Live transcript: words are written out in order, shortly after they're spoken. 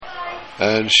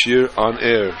and Shir on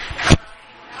air.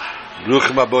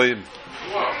 Bruchim Aboyim.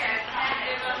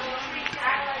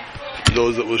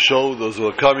 Those that will show, those who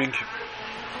are coming.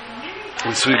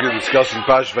 This week we're discussing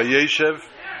Pash Vayeshev,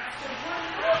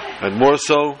 and more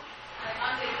so,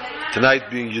 tonight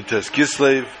being Yutes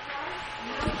Kislev.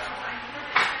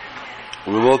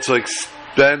 We will also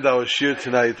expand our Shir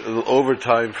tonight a little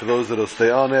overtime for those that will stay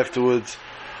on afterwards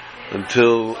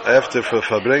until after for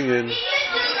Fabrengen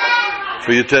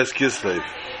for Yutes Kislev.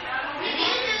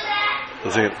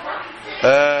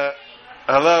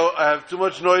 Hello, I have too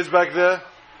much noise back there.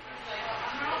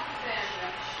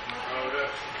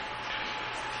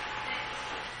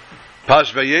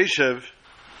 Pash Vayeshev,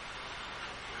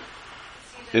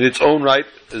 in its own right,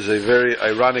 is a very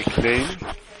ironic name.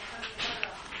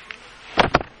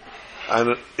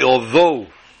 And although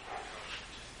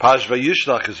Pash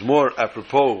Vayishlach is more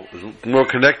apropos, is more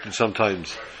connected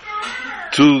sometimes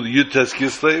to Yutes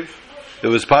Kislev, it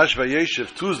was Pash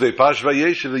Vayeshev, Tuesday, Pash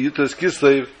Vayeshev, the Yutes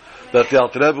Kislev, that the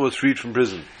Alter Rebbe was freed from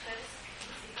prison.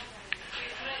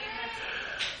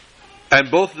 And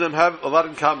both of them have a lot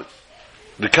in common.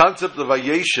 The concept of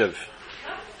Vayeshev,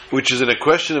 which is in a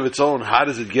question of its own, how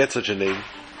does it get such a name?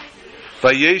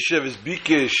 Vayeshev is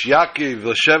Bikesh, Yaakov,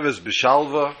 Vasheves,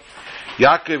 Bishalva.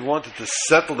 Yaakov wanted to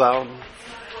settle down.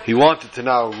 He wanted to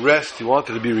now rest. He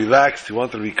wanted to be relaxed. He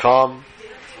wanted to be calm.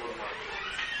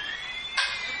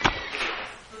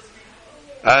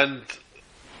 And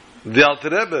the Alter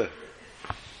Rebbe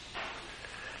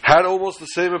had almost the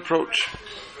same approach.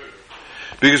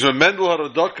 Because when Mendel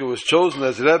HaRodaka was chosen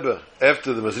as Rebbe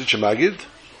after the Mezritcher Magid,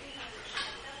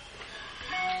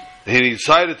 he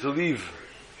decided to leave.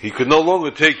 He could no longer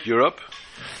take Europe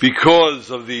because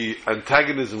of the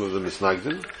antagonism of the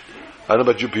Misnagdim. I don't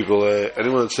know about you people,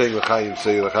 anyone that's saying L'chaim,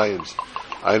 say L'chaims.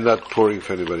 I'm not pouring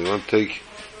for anybody. I want to take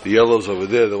the yellows over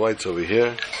there, the whites over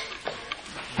here.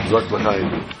 Zak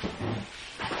L'chaim.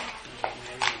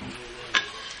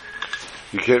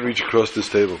 You can't reach across this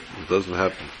table. It doesn't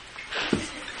happen.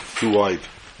 Too wide.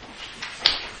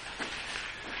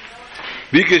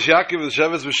 Bikesh Yaakov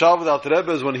Vasheves Bishalva, the Alter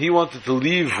Rebbe, is when he wanted to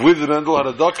leave with the Mendel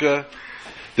HaRodaka,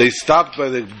 they stopped by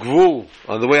the Gvul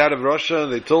on the way out of Russia,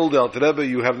 and they told the Alter Rebbe,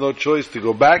 you have no choice to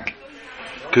go back,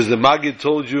 because the Magid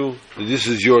told you that this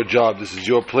is your job, this is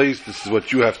your place, this is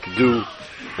what you have to do,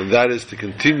 and that is to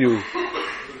continue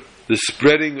the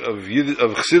spreading of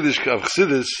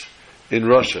Chassidus in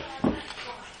Russia.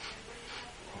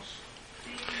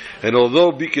 And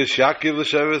although Bikesh Yaakov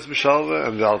Vasheves Bishalva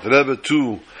and the Alter Rebbe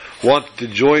too wanted to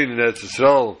join in Eretz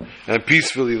Yisrael and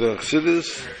peacefully learn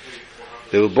Chassidus,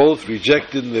 they were both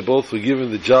rejected, and they both were given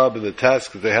the job and the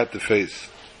task that they had to face.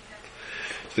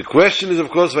 The question is, of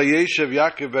course, Vayeshev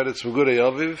Yaakov Beretz Megurei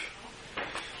Aviv.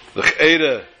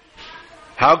 L'cheira,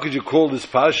 how could you call this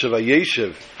Pasha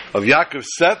Vayeshev of Yaakov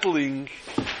settling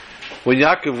when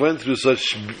Yaakov went through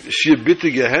such sheer bitter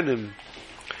Gehenim,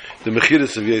 the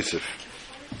Mechiras of Yosef?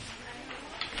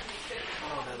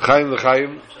 Chaim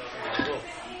L'chaim.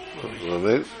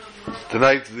 Amen.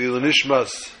 Tonight, the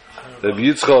Nishmas, Rabbi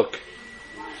Yitzchok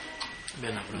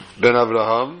Ben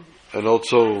Abraham, and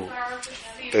also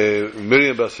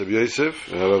Miriam Bas Rabbi Yosef,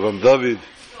 and Avraham David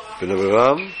Ben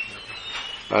Abraham.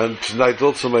 And tonight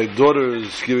also my daughter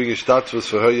is giving a status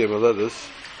for her Yom Haledes.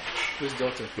 Whose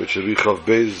daughter? Which is Richav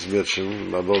Beis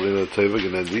Mirchem, Mabolina Teva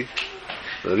Genendi.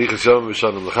 Richav Shalom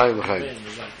V'Shalom L'chaim L'chaim.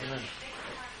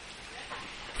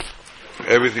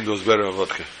 Everything goes better on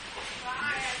vodka.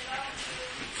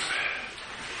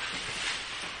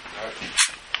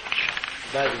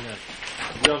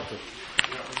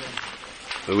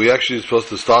 So we actually supposed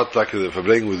to start back in the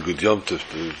Fabrengen with Good Yom Tov.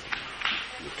 Good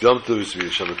Yom Tov is to be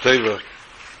Shana Teva,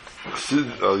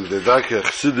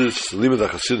 Chassidus, Limud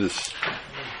HaChassidus.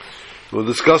 We'll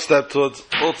discuss that towards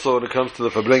also when it comes to the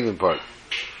Fabrengen part.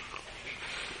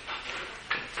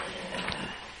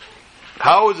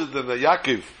 How is it that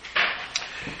Yaakov,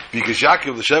 because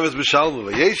Yaakov, the Sheves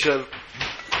Bishalva, Vayeshev,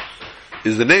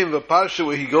 is the name of a parsha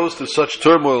where he goes through such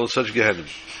turmoil and such Gehenim?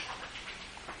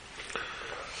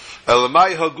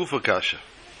 Elamai Hagufa Kasha.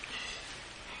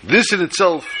 This in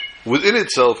itself, within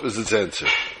itself, is its answer.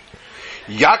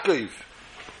 Yaakov,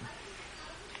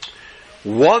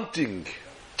 wanting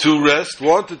to rest,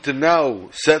 wanted to now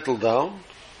settle down,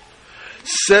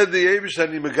 said the Eibush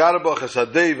Ani Megarabach as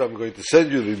Dave, I'm going to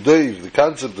send you the Dave, the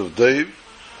concept of Dave,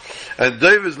 and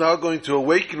Dave is now going to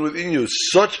awaken within you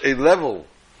such a level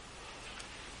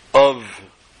of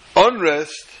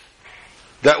unrest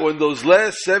that when those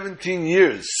last 17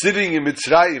 years sitting in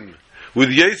Mitzrayim with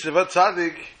Yosef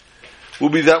HaTzadik will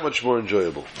be that much more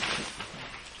enjoyable.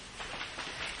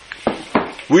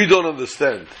 We don't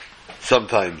understand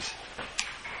sometimes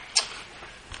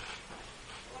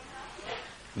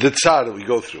the tsar that we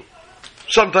go through.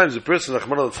 Sometimes a person,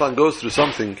 Rahman al goes through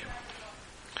something,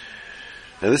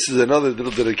 and this is another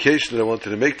little dedication that I wanted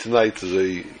to make tonight. There's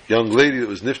a young lady that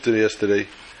was nifter yesterday,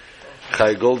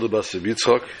 Chaya Golda Bas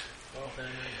Yitzchak,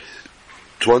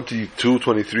 22,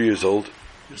 23 years old.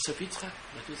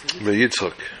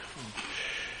 Yitzchak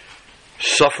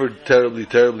suffered terribly,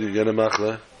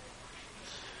 Machla,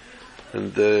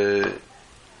 and the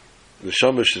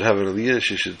Shama should have an aliyah.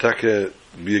 She should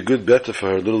be a good better for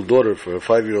her little daughter, for her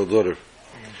 5-year-old daughter.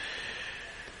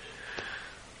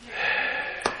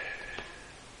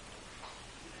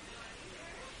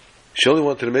 She only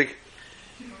wanted to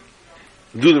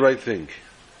do the right thing.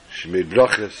 She made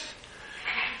brachas.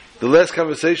 The last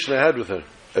conversation I had with her,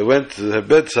 I went to her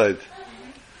bedside,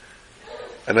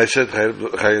 and I said,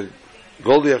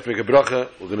 Goldie, you have to make a bracha.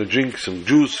 We're going to drink some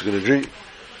juice. We're going to drink.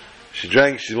 She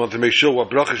drank. She wanted to make sure what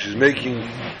bracha she's making.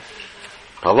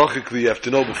 Halachically, you have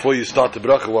to know before you start the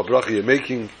bracha what bracha you're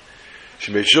making.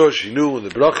 She made sure she knew in the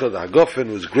bracha, the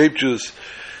hagofen was grape juice.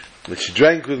 And she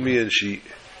drank with me and she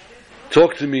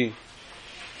talked to me.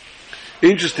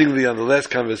 Interestingly, on the last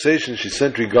conversation, she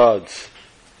sent regards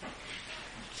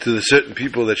to the certain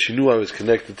people that she knew I was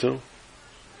connected to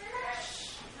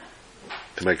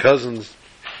my cousins,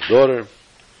 daughter,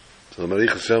 to the Marich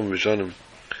Hashem Vishanim.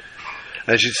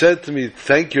 And she said to me,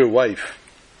 thank your wife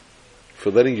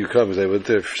for letting you come, because I went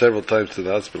there several times to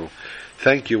the hospital.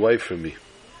 Thank your wife for me.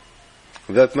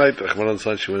 And that night, Rahman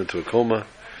al-San, she went into a coma,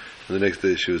 and the next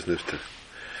day she was nifter.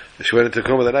 She went into a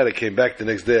coma that night. I came back the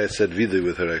next day. I said vidui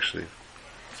with her, actually.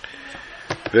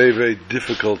 Very, very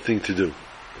difficult thing to do.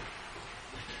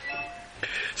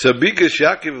 So, Bikesh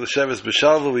Yaakov l'Sheves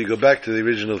B'Shalva, we go back to the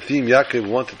original theme. Yaakov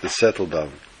wanted to settle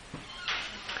down.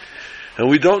 And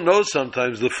we don't know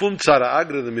sometimes, the Fum Tzara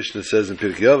Agra, the Mishnah says in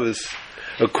Pirkei Avos,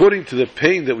 according to the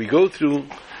pain that we go through,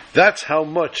 that's how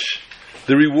much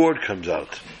the reward comes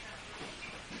out.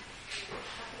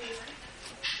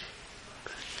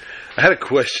 I had a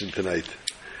question tonight.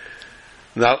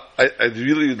 Now, I'd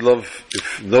really love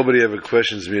if nobody ever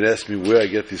questions me and asks me where I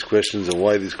get these questions and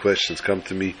why these questions come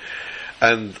to me,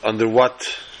 and under what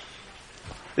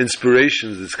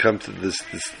inspirations this comes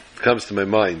to my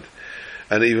mind.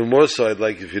 And even more so, I'd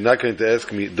like, if you're not going to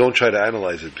ask me, don't try to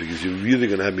analyze it, because you're really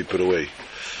going to have me put away.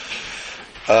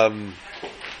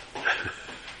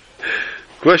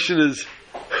 Question is,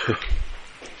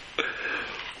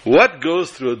 what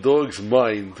goes through a dog's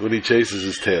mind when he chases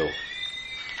his tail?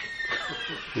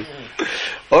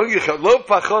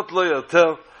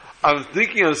 I'm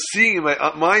thinking of seeing in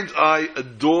my mind's eye a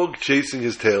dog chasing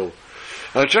his tail.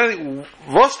 I'm trying to think,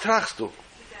 was trachst du?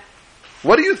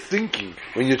 What are you thinking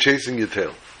when you're chasing your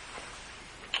tail?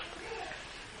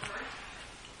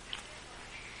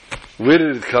 Where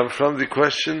did it come from, the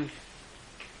question?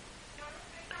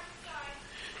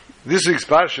 This week's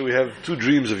parsha, we have 2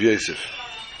 dreams of Yosef.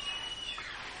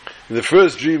 In the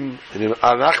first dream, in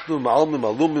Anachnu Ma'almim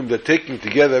Alumim, they're taking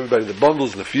together everybody, the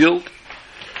bundles in the field.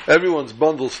 Everyone's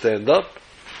bundles stand up.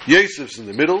 Yosef's in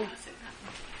the middle.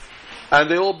 And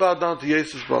they all bow down to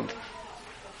Yosef's bundle.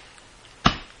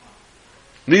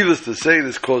 Needless to say,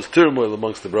 this caused turmoil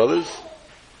amongst the brothers.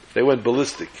 They went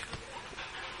ballistic.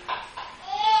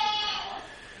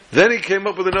 Then he came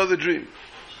up with another dream.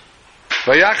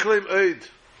 Vayachleim Oid.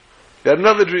 He had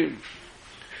another dream.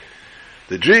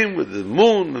 The dream with the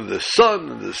moon and the sun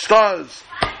and the stars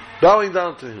bowing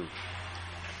down to him.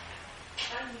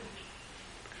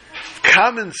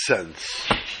 Common sense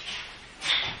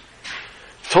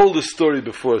told the story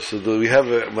before, so that we have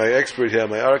my expert here,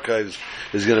 my archives,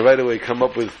 is going to right away come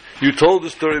up with, you told the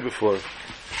story before.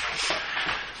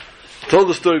 Told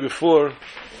the story before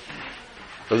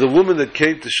of the woman that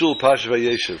came to Shul Parsha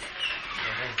Vayeshev.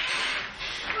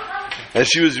 And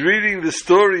she was reading the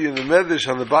story in the Medrash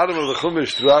on the bottom of the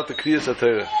Chumash throughout the Kriyas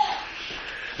HaTorah.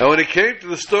 And when it came to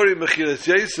the story of Mechilas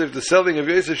Yosef, the selling of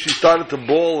Yosef, she started to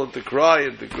bawl and to cry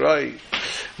and to cry.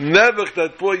 Nebuch,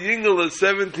 that poor Yingel is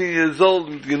 17 years old,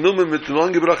 and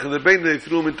they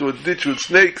threw him into a ditch with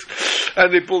snakes,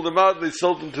 and they pulled him out, and they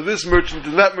sold him to this merchant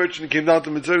and that merchant, and came down to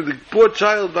Mitzrayim. The poor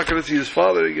child not going to see his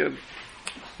father again.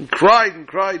 And cried and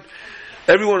cried.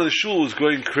 Everyone in the shul was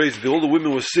going crazy. All the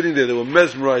women were sitting there, they were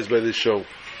mesmerized by this show.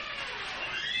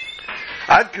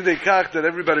 Ad Kedei Kach that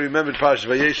everybody remembered Parsha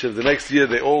Vayeshev. The next year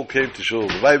they all came to shul.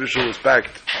 The Weiber shul was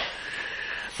packed.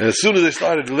 And as soon as they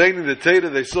started learning the Torah,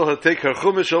 they saw her take her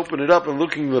Chumash, open it up, and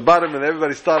looking at the bottom, and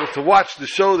everybody started to watch the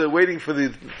show. They're waiting for the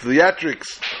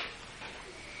theatrics.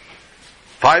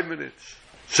 5 minutes,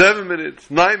 7 minutes,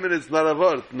 9 minutes, not a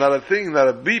word, not a thing, not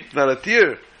a beep, not a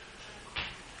tear.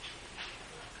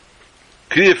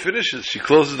 Kriya finishes. She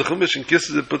closes the Chumash and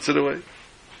kisses it, puts it away.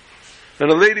 And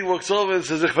a lady walks over and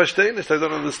says, "Ich verstehe nicht, I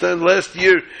don't understand. Last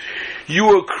year, you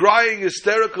were crying,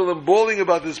 hysterical, and bawling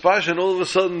about this passion, and all of a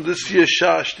sudden, this year,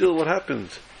 Shah, still, what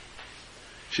happened?"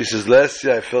 She says, "Last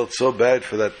year, I felt so bad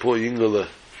for that poor Yingala.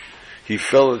 He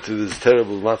fell into this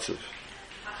terrible matzav.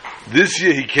 This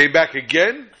year, he came back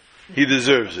again. He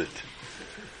deserves it.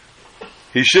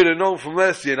 He should have known from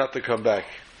last year not to come back."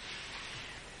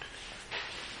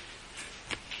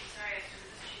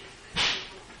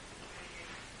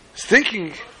 He's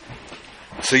thinking,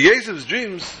 so Yosef's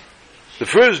dreams, the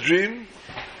first dream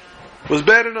was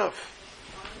bad enough.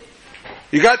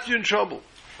 You got you in trouble.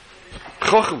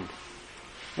 Chochem,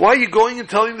 why are you going and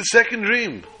telling the second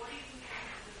dream?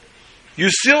 You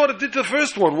see what it did to the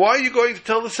first one. Why are you going to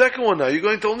tell the second one now? You're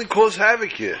going to only cause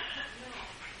havoc here.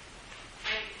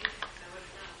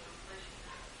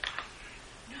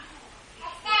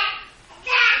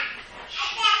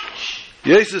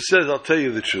 Yosef says, "I'll tell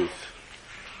you the truth.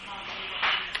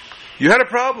 You had a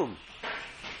problem.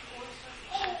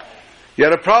 You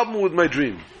had a problem with my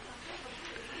dream.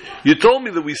 You told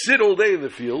me that we sit all day in the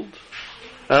field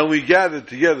and we gather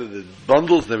together the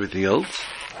bundles and everything else.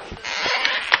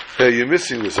 Hey, you're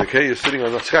missing this, okay? You're sitting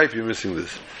on Skype, you're missing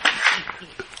this.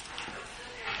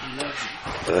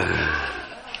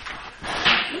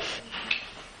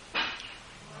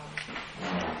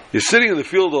 You're sitting in the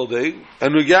field all day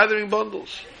and we're gathering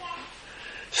bundles.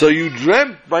 So you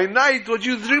dreamt by night what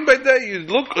you dream by day. You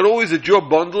look always at your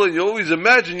bundle and you always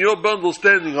imagine your bundle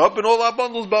standing up and all our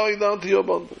bundles bowing down to your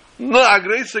bundle. No,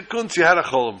 agresa kunz, you had a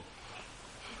cholam.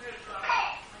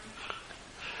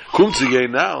 Comes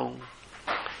again now.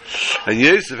 And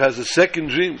Yosef has a second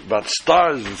dream about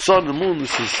stars and sun and moon.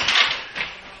 This is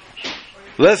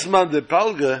less man de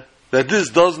palga, that this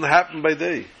doesn't happen by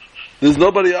day. There's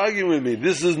nobody arguing with me.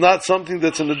 This is not something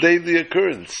that's in a daily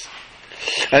occurrence.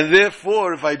 And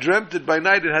therefore, if I dreamt it by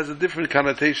night, it has a different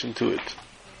connotation to it.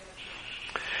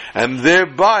 And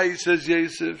thereby, says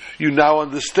Yosef, you now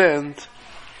understand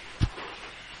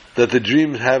that the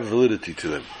dreams have validity to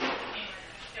them.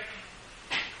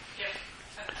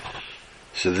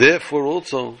 So therefore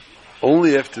also,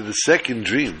 only after the second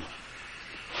dream,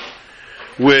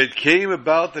 where it came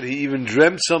about that he even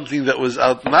dreamt something that was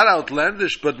not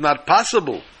outlandish, but not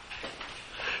possible,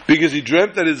 because he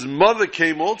dreamt that his mother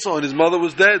came also, and his mother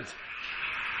was dead.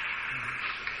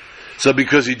 So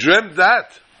because he dreamt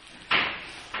that,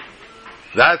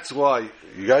 that's why,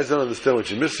 you guys don't understand what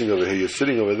you're missing over here. You're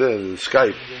sitting over there in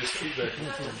Skype.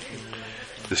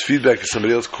 There's feedback because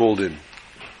somebody else called in.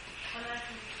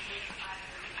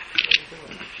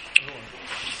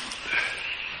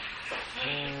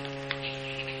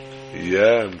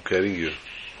 Yeah, I'm getting you.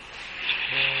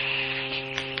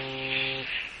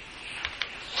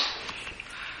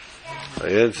 I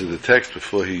answered the text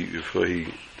before he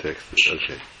texted.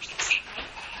 Okay.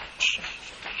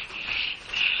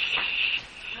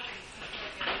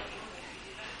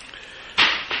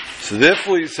 So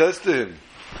therefore he says to him,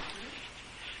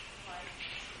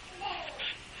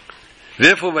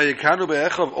 therefore Vayekanu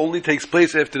Be'echav only takes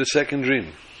place after the second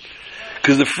dream.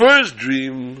 Because the first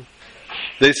dream,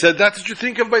 they said, that's what you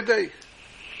think of by day.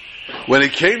 When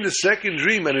it came the second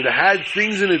dream and it had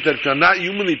things in it that are not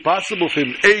humanly possible for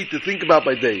him, A, to think about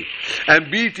by day,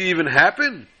 and B, to even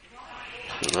happen.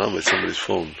 Now with somebody's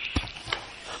phone.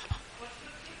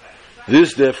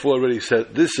 This therefore already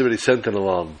sent an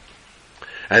alarm.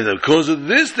 And because of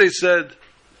this, they said,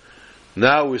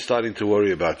 now we're starting to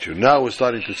worry about you. Now we're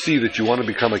starting to see that you want to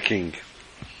become a king.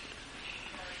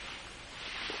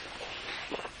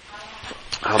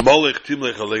 Hamalech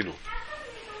timlech aleinu.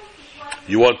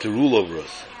 You want to rule over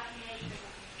us.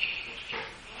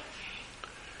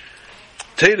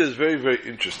 Teda is very, very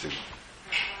interesting.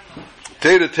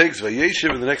 Teda takes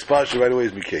Vayeshev and the next parsha right away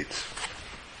is Miketz.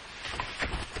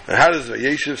 And how does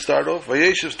Vayeshev start off?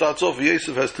 Vayeshev starts off,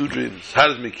 Vayeshev has two dreams. How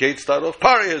does Miketz start off?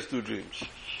 Pari has two dreams.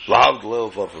 Lahav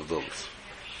L'elf of those.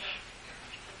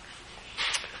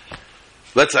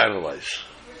 Let's analyze.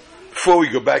 Before we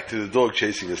go back to the dog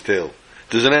chasing his tail,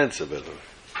 there's an answer, by the way.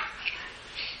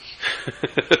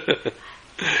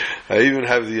 I even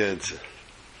have the answer.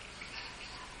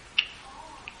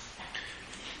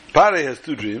 Pare has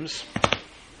two dreams,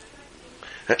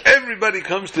 and everybody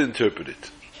comes to interpret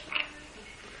it.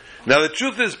 Now the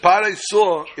truth is, Pare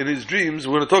saw in his dreams,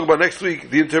 we're going to talk about next week,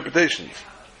 the interpretations.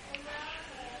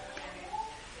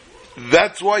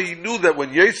 That's why he knew that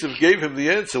when Yosef gave him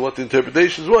the answer, what the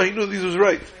interpretations were, he knew these was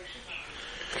right.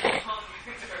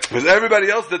 Because everybody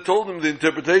else that told him the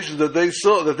interpretations that they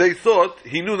saw, that they thought,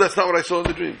 he knew that's not what I saw in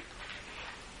the dream.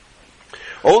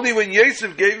 Only when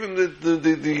Yosef gave him the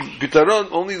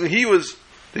pitaron,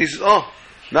 he said, oh,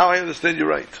 now I understand you're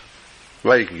right.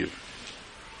 Right, you can give.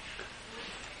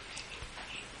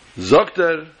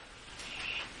 Zokter.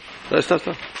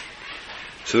 Stop.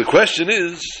 So the question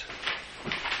is,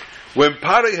 when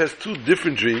Parei has two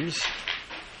different dreams,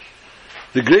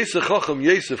 the Greis Chacham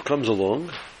Yosef comes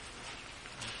along,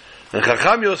 and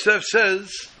Chacham Yosef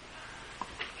says,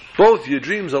 both your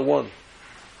dreams are one.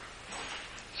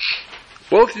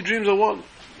 Both your dreams are one.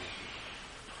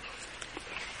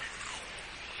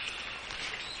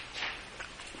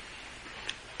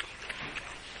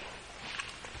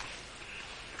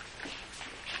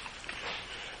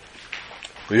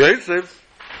 Yosef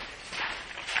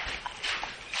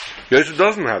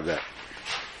doesn't have that.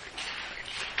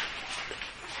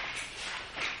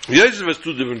 Yosef has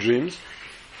two different dreams,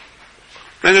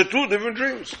 and they're two different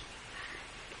dreams.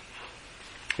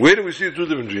 Where do we see the two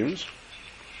different dreams?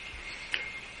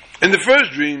 In the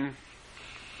first dream,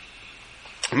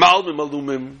 Malmim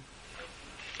Malumim,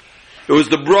 it was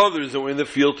the brothers that were in the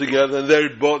field together, and their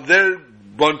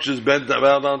bunches bent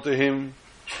down to him.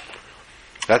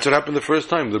 That's what happened the first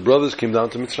time. The brothers came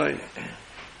down to Mitzrayim.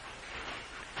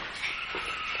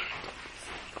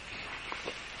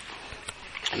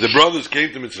 The brothers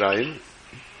came to Mitzrayim,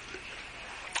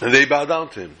 and they bowed down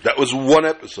to him. That was one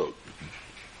episode.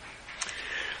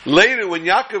 Later, when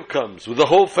Yaakov comes with the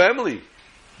whole family,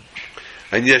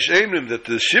 and Yesh Emrim, that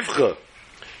the Shivcha,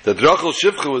 that Rachel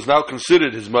Shivcha was now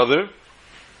considered his mother,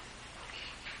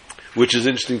 which is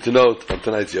interesting to note on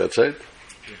tonight's Yahrzeit.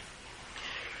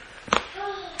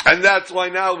 And that's why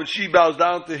now when she bows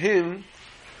down to him,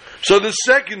 so the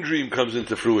second dream comes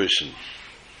into fruition.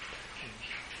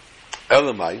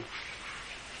 Elamai.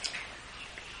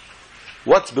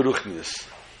 What's Beruchnius?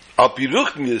 Alpi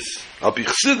Ruchnius, Alpi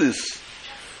Chassidus,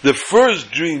 the first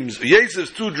dreams,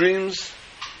 Yosef's two dreams,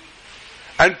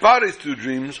 and Parei's two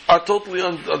dreams are totally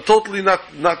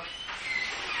not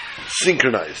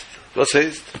synchronized. Was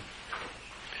heißt?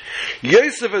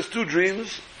 Yosef has two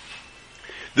dreams.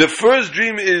 The first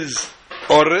dream is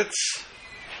Oretz,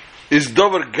 is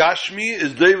Dover Gashmi,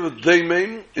 is David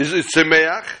Daimen, is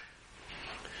Tzemeach.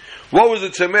 What was the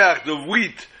Tzemeach? The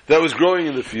wheat that was growing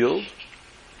in the field.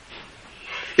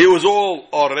 It was all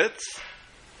Oretz.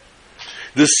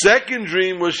 The second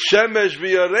dream was Shemesh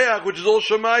V'Yareach, which is all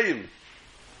Shemayim.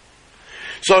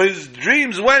 So his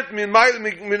dreams went but it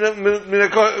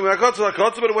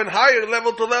went higher,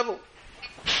 level to level.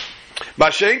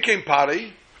 Mashen came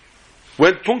Parei,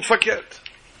 went punkt verkehrt.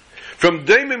 From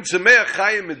Daimim Tzemeach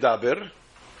Chayim Medaber,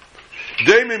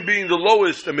 Daimim being the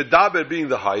lowest and Medaber being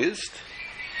the highest.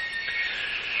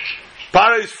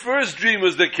 Parei's first dream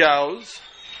was the cows,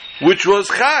 which was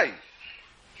Chai.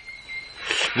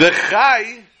 The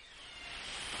Chai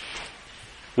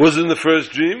was in the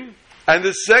first dream, and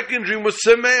the second dream was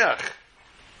Tzemeach,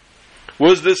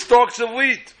 was the stalks of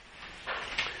wheat.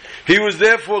 He was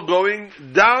therefore going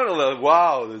down a level.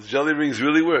 Wow, these jelly rings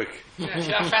really work. Yeah,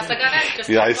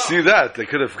 I see that. I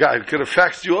could have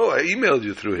faxed you over. I emailed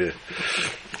you through here.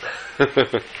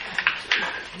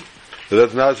 So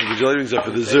that's now, so the jelly rings are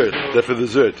for dessert. They're for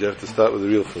dessert. You have to start with the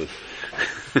real food.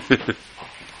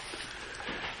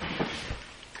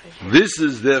 This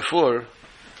is therefore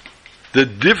the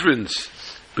difference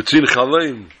between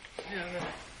Chaleim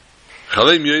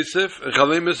Yosef and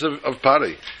Chaleim Yosef of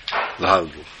Parei.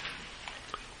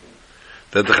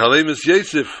 That the Chaleim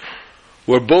Yosef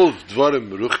were both Dvarim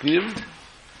Ruchniim,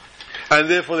 and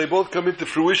therefore they both come into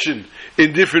fruition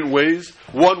in different ways.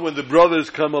 One when the brothers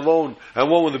come alone, and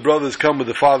one when the brothers come with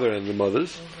the father and the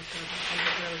mothers.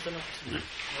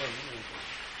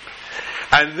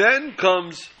 And then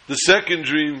comes the second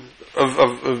dream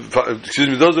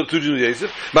those are two dreams of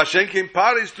Yosef. Mashen came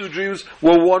Parei's two dreams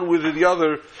were one with the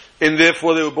other, and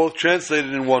therefore they were both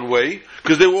translated in one way,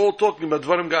 because they were all talking about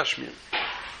Dvarim Gashmiyim.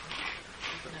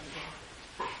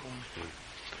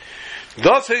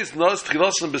 Das heißt Nas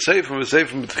Tchilasan B'Seifim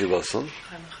B'Seifim B'Tchilasan.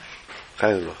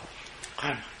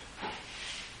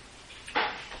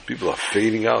 People are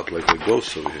fading out like the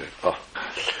ghosts over here.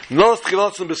 Nas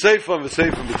Tchilasan B'Seifim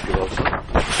B'Seifim B'Tchilasan.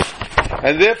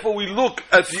 And therefore we look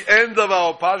at the end of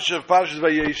our Parsha of Parshas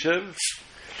Vayeshev,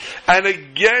 and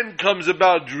again comes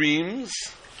about dreams.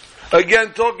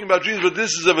 Again talking about dreams, but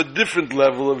this is of a different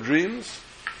level of dreams.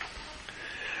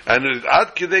 And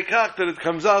Ad Kedei Kach that it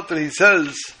comes out that he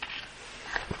says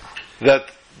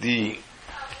that the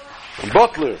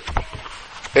butler,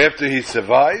 after he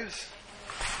survives,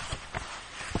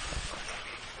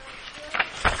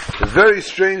 a very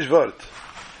strange word.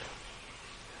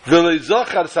 V'lo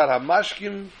zochar sar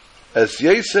hamashkim es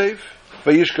Yosef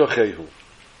v'yishkochehu.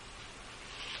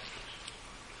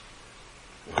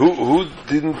 Who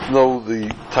didn't know the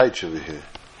taich over here?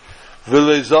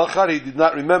 V'le Zachar, he did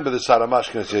not remember the Sarah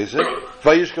Mashkin Yosef.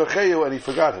 Vayishkocheyu, and he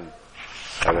forgot him.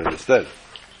 I don't understand.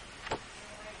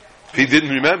 If he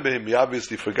didn't remember him, he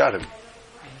obviously forgot him.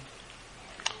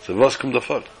 So was kommt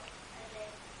davon?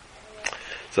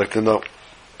 Sagt no.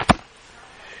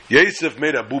 Yosef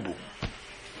made a boo-boo.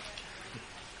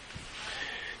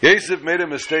 Yosef made a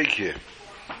mistake here.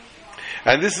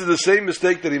 And this is the same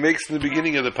mistake that he makes in the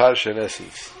beginning of the Parsha in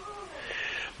essence.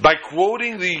 By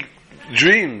quoting the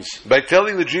dreams, by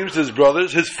telling the dreams to his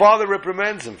brothers, his father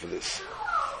reprimands him for this.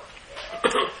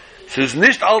 Says,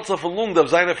 nicht alles auf der Lung darf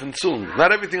sein auf den Zung.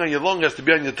 Not everything on your lung has to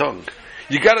be on your tongue.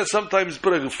 You gotta sometimes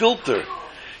put a filter.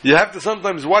 You have to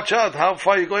sometimes watch out how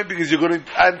far you're going because you're going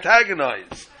to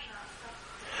antagonize.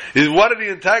 What did he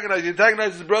antagonize? He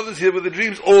antagonized his brothers here with the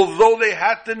dreams, although they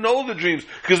had to know the dreams,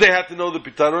 because they had to know the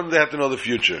pitaron, they had to know the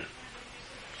future.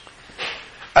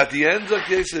 At the end of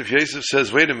Yosef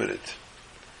says, wait a minute.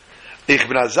 Ich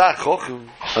bin azah chochem.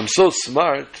 I'm so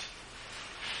smart.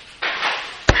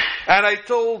 And I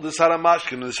told the Sarah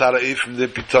Mashkin and the Sarah Ephraim the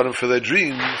pitaron for their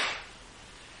dreams.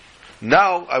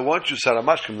 Now, I want you, Sarah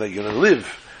Mashkin, that you're going to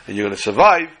live and you're going to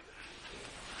survive.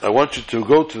 I want you to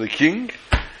go to the king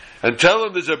and tell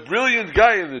him there's a brilliant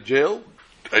guy in the jail,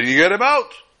 and you get him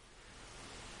out.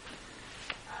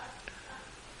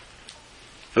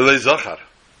 V'lei Zachar.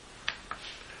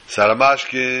 Sarah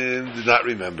Mashkin did not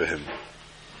remember him.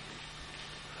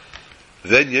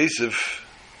 Then Yosef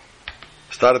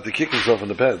started to kick himself in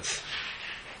the pants.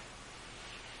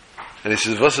 And he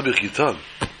says, "Was hab ich getan?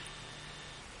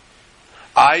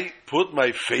 I put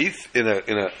my faith in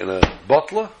a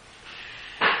butler?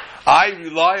 I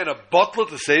rely on a butler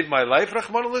to save my life,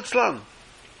 Rahman al-Islam.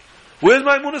 Where's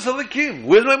my Munas Halikim?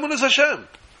 Where's my Munas Hashem?"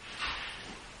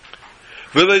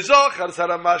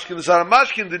 Sarah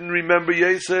Mashkin didn't remember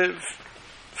Yosef.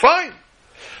 Fine.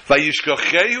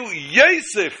 Vayishkochehu,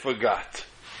 Yosef forgot.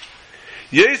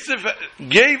 Yosef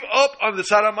gave up on the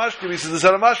Sarah Mashkin. He said, the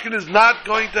Sarah Mashkin is not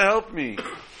going to help me.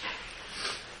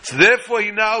 So therefore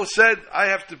he now said, I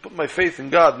have to put my faith in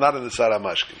God, not in the Sarah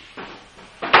Mashkin.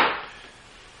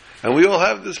 And we all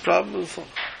have this problem.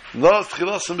 No,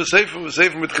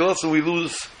 we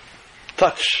lose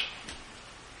touch.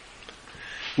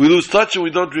 We lose touch and we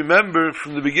don't remember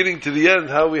from the beginning to the end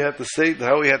how we had to say it,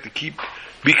 how we had to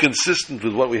be consistent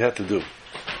with what we had to do.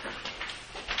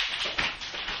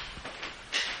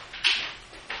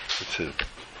 That's it.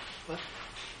 What?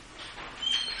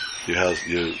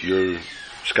 Your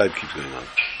Skype keeps going on.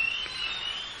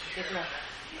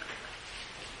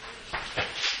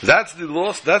 That's the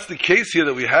loss. That's the case here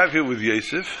that we have here with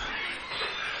Yosef.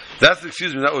 Not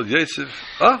with Yosef.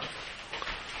 A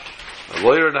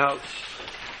lawyer in the house.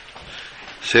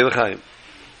 Say l'chaim.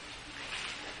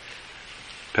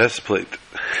 Pass the plate.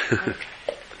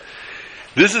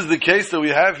 This is the case that we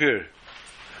have here.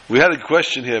 We had a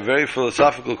question here, a very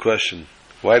philosophical question.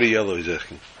 Why the yellow, he's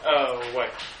asking.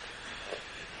 What?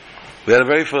 We had a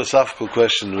very philosophical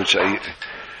question, which I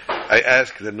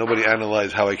asked that nobody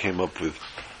analyzed how I came up with.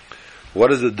 What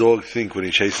does the dog think when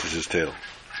he chases his tail?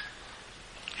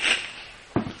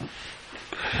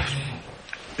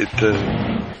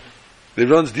 It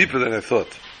runs deeper than I thought.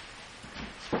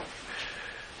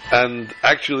 And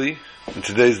actually, in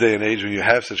today's day and age, when you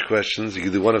have such questions, you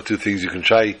can do one of two things. You can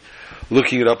try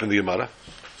looking it up in the Gemara,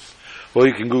 or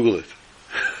you can Google it.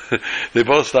 They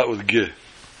both start with G.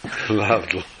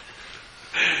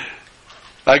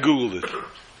 I Googled it.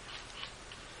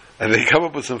 And they come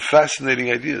up with some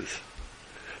fascinating ideas.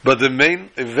 But the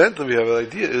main event that we have an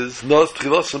idea is Nos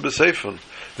Tchilosim B'Seifon.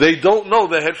 They don't know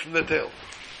their head from their tail.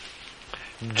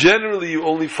 Generally, you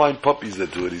only find puppies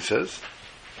that do it, he says.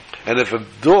 And if an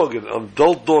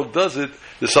adult dog does it,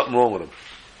 there's something wrong with him.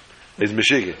 It's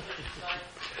Meshige.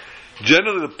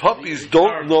 Generally, the puppies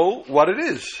don't know what it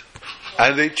is.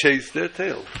 And they chase their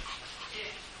tail.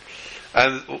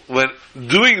 And when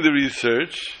doing the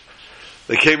research,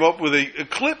 they came up with a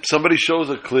clip. Somebody shows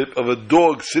a clip of a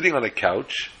dog sitting on a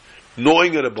couch,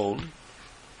 gnawing at a bone,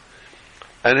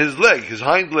 and his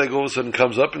hind leg, all of a sudden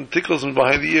comes up and tickles him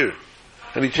behind the ear,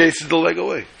 and he chases the leg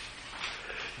away.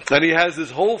 And he has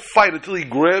this whole fight until he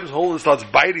grabs hold and starts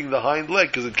biting the hind leg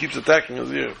because it keeps attacking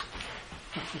his ear.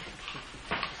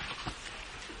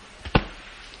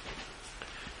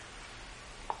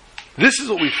 This is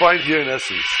what we find here in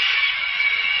essence.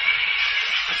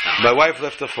 My wife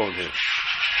left her phone here.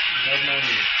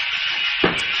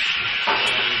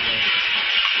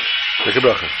 Make a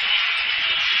bracha.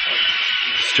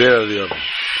 Straight out of the oven.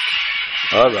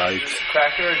 All right.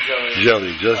 Cracker or jelly?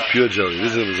 Jelly, just pure jelly.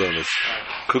 This is Amazonas.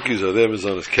 Cookies are there,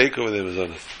 Amazonas. Cake over there,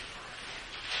 Amazonas.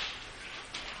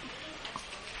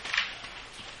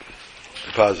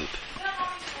 Deposit.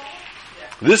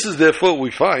 This is therefore we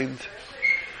find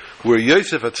where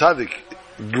Yosef HaTzadik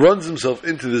runs himself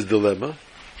into this dilemma,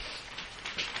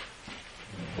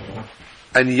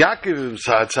 and Yaakov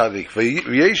HaTzadik,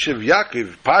 Vayeshev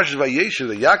Yaakov, Parsha Vayeshev,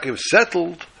 that Yaakov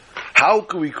settled. How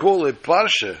can we call a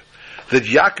Parsha that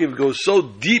Yaakov goes so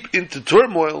deep into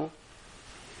turmoil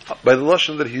by the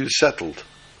lashon that he is settled?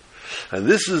 And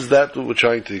this is that what we're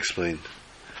trying to explain.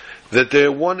 That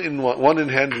they're one in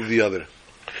hand with the other.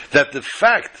 That the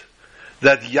fact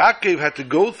that Yaakov had to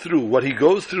go through what he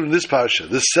goes through in this parsha,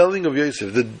 the selling of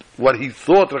Yosef, what he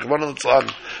thought Rachmana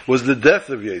litzlan was the death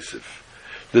of Yosef,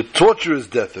 the torturous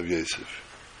death of Yosef,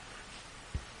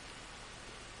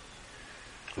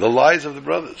 the lies of the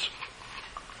brothers.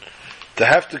 To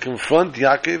have to confront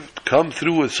Yaakov, come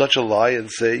through with such a lie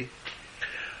and say,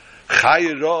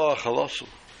 Chayirah chalasu,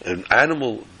 an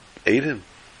animal ate him.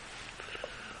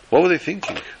 What were they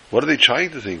thinking? What are they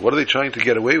trying to think? What are they trying to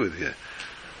get away with here?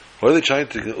 What are they trying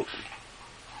to...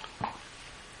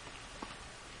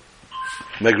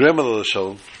 My grandmother,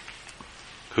 Shalom,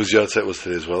 whose yahrzeit was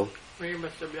today as well, Miriam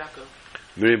Bas of Yaakov.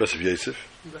 Miriam Bas of Yosef,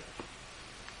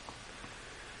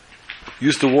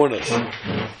 used to warn us.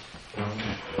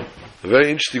 A very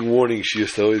interesting warning she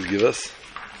used to always give us.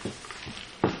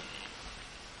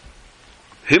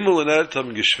 Himmel and Erd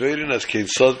haben geschworen, als kein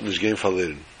Sod nicht gehen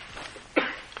verlieren.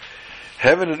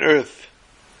 Heaven and earth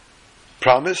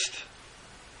promised,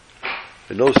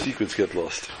 and no secrets get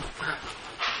lost.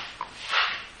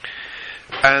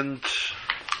 And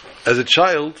as a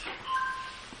child,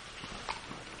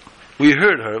 we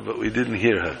heard her, but we didn't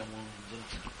hear her.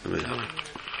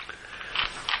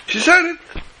 She said it,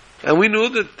 and we knew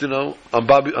that,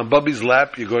 on Bobby's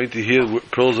lap you're going to hear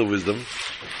pearls of wisdom.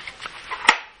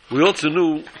 We also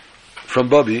knew from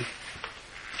Bobby,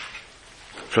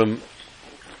 from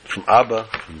Abba,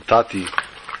 from Tati,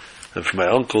 and from my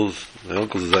uncles are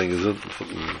saying,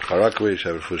 Harakwe,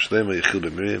 Shavar Fushlema, Yechil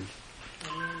Ben Miriam.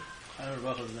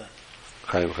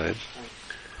 Chaim.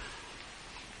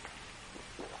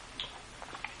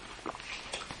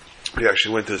 We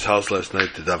actually went to his house last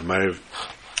night to Dav Mariv.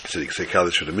 He said he could say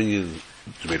Kaddish for the minion.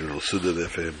 He made a little Suda there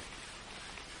for him.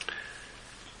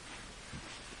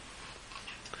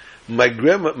 My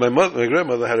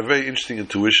grandmother had a very interesting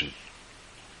intuition.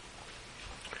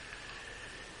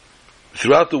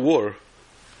 Throughout the war,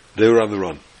 they were on the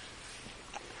run.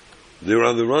 They were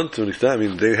on the run to an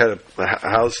extent. They had a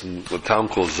house in a town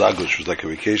called Zagush, which was like a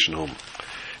vacation home.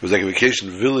 It was like a vacation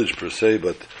village per se,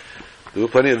 but there were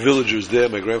plenty of villagers there.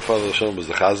 My grandfather Shalom was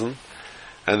the Chazan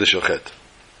and the Shochet.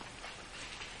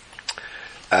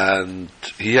 And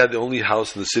he had the only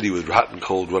house in the city with hot and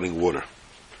cold running water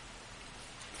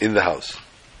in the house.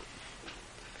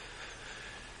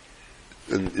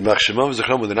 And when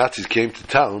the Nazis came to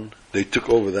town, they took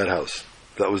over that house.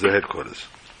 That was their headquarters.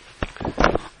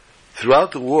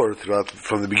 Throughout the war,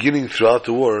 from the beginning throughout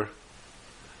the war,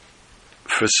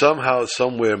 for somehow,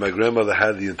 somewhere, my grandmother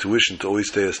had the intuition to always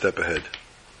stay a step ahead.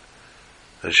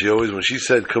 And she always, when she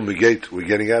said, "Come the gate, we're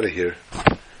getting out of here,"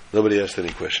 nobody asked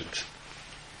any questions.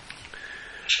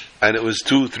 And it was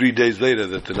 2-3 days later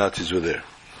that the Nazis were there.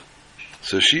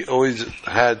 So she always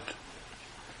had,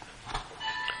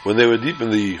 when they were deep in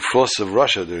the fosse of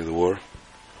Russia during the war,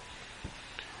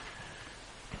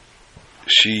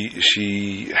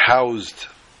 she housed,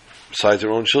 besides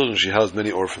her own children, she housed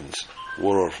many orphans,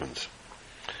 war orphans.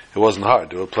 It wasn't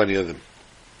hard, there were plenty of them.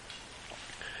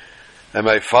 And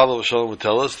my father Shalom would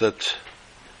tell us that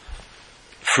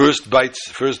first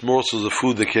morsels of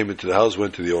food that came into the house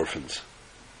went to the orphans.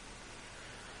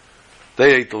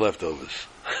 They ate the leftovers.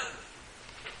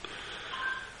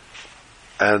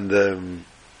 And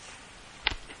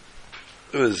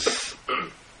it was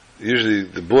usually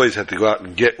the boys had to go out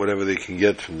and get whatever they can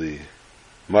get from the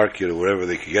market or wherever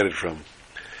they could get it from.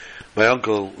 My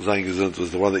uncle Zayin Gesund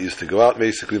was the one that used to go out.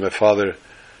 Basically, my father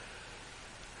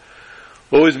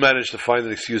always managed to find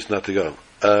an excuse not to go.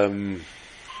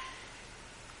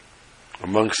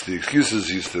 Amongst the excuses,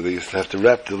 they used to have to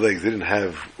wrap their legs. They didn't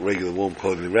have regular warm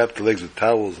clothing. They wrapped their legs with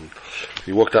towels, and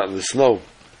you walked out in the snow.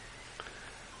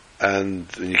 And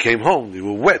when you came home, you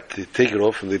were wet. They take it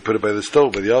off and they put it by the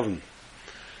stove, by the oven.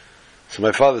 So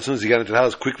my father, as soon as he got into the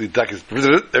house, quickly took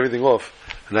everything off.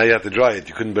 And now you have to dry it.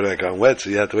 You couldn't put it back on wet, so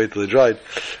you had to wait till it dried.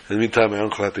 In the meantime, my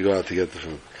uncle had to go out to get the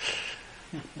food.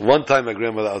 One time, my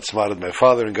grandmother outsmarted my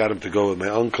father and got him to go with my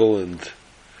uncle, and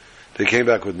they came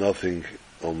back with nothing,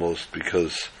 almost,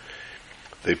 because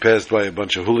they passed by a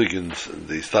bunch of hooligans, and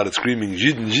they started screaming,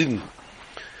 "Jidden, Jidden."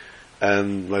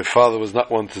 And my father was not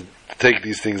one to take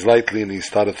these things lightly, and he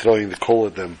started throwing the coal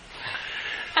at them.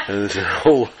 And there's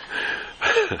a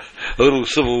little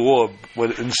civil war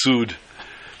ensued.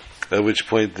 At which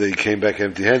point they came back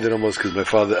empty-handed almost, because my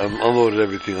father unloaded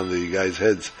everything on the guys'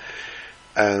 heads.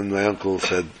 And my uncle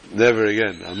said, never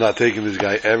again. I'm not taking this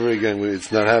guy ever again.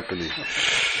 It's not happening.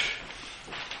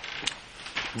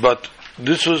 But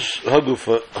this was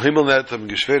Hagufa, Himmelnetam,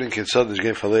 Geschweren, Kinsad,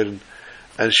 Nishgein Verleden.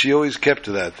 And she always kept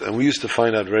to that. And we used to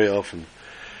find out very often.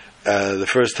 The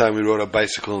first time we rode a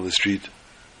bicycle on the street,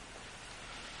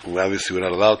 we obviously were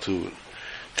not allowed to.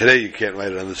 Today you can't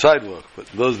ride it on the sidewalk. But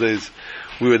in those days,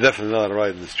 we were definitely not allowed to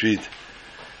ride in the street.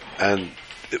 And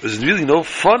it was really no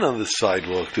fun on the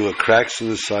sidewalk. There were cracks in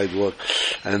the sidewalk.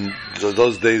 And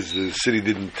those days, the city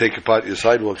didn't take apart your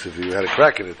sidewalks if you had a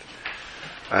crack in it.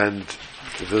 And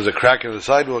if there was a crack in the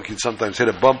sidewalk, you'd sometimes hit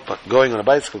a bump going on a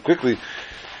bicycle quickly.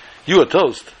 You were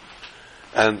toast.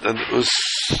 And it was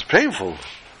painful.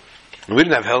 And we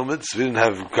didn't have helmets. We didn't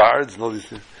have guards and all these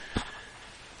things.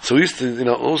 So we used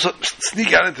to, all of a sudden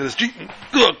sneak out into the street and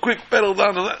do a quick pedal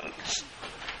down to that.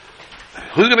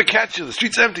 Who's going to catch you? The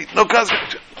street's empty. No cars.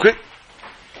 Quick.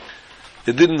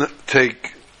 It didn't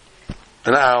take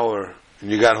an hour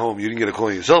and you got home. You didn't get a call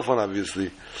on your cell phone,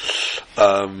 obviously.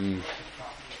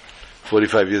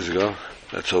 45 years ago.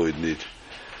 That's all we'd need.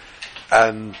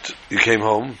 And you came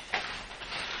home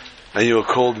and you were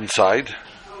cold inside.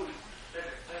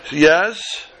 Yes?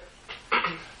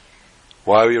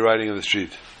 Why were you riding in the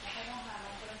street?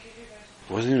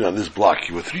 It wasn't even on this block.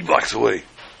 You were 3 blocks away.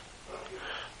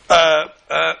 Now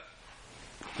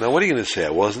what are you going to say? I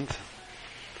wasn't.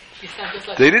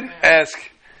 They didn't ask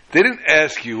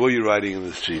you, were you riding in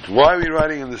the street? Why were you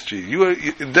riding in the street? You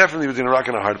definitely was in a rock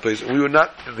and a hard place, and we were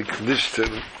not in the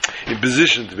in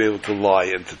position to be able to lie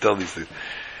and to tell these things.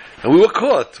 And we were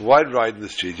caught. Why ride in the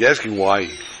street? You're asking why?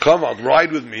 Come out,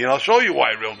 ride with me, and I'll show you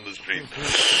why I rode in the street.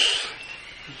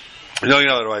 You're not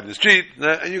allowed to ride in the street,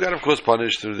 and you got, of course,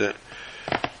 punished through that.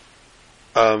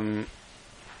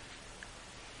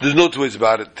 There's no two ways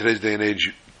about it. Today's day and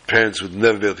age, parents would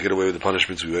never be able to get away with the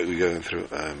punishments we're going through.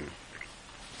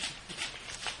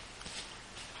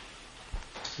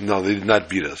 No, they did not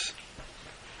beat us.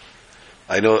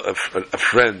 I know a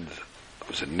friend, it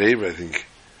was a neighbor, I think,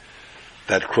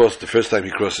 that crossed, the first time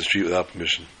he crossed the street without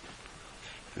permission.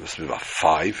 He must have been about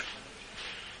 5.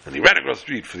 And he ran across the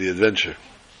street for the adventure.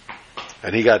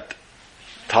 And he got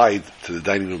tied to the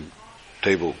dining room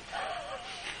table,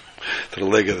 to the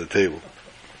leg of the table,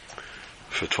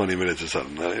 for 20 minutes or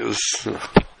something. It was...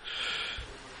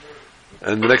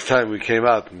 And the next time we came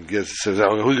out and guess says,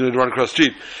 who's going to run across the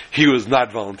street? He was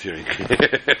not volunteering.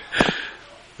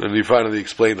 And he finally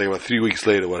explained, like about 3 weeks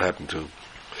later, what happened to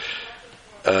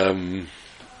him.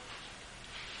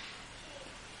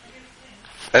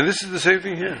 And this is the same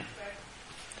thing here.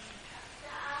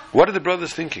 What are the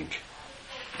brothers thinking?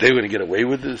 They were going to get away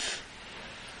with this?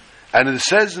 And it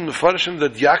says in the Mefarshim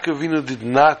that Yaakov Avinu did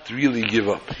not really give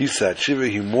up. He sat Shiva,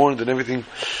 he mourned and everything.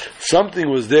 Something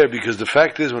was there, because the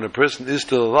fact is, when a person is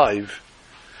still alive,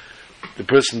 the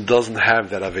person doesn't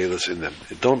have that Avelis in them.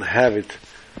 They don't have it.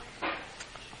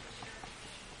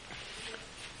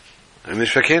 And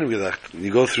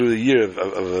you go through the year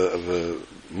of a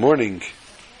mourning,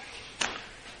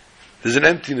 there's an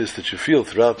emptiness that you feel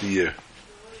throughout the year.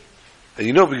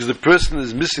 And because the person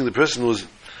is missing, the person was,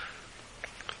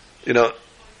 you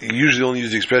usually only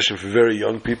use the expression for very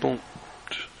young people.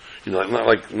 Not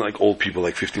like old people,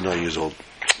 like 59 years old.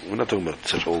 We're not talking about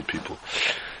such old people.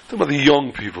 We're talking about the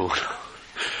young people.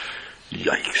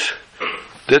 Yikes.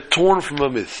 They're torn from our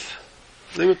myth.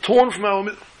 They were torn from our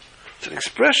myth. It's an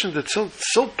expression that's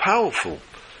so powerful.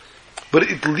 But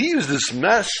it leaves this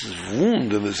massive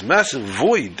wound and this massive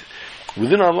void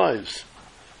within our lives.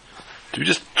 To be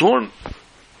just torn.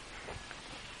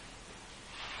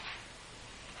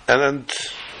 And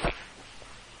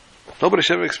nobody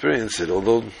should ever experience it,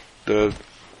 although there are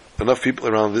enough people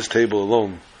around this table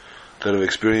alone that have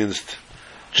experienced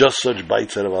just such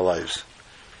bites out of our lives.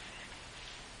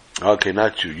 Okay,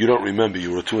 not you. You don't remember.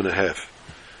 You were 2.5.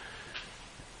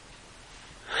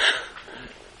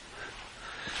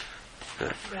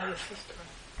 Yeah, the sister.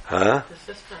 Huh?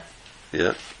 The sister.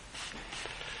 Yeah.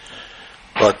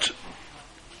 But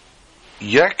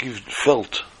Yaakov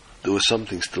felt there was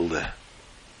something still there.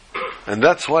 And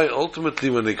that's why ultimately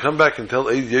when they come back and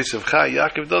tell Yosef Chai,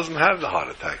 Yaakov doesn't have the heart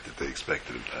attack that they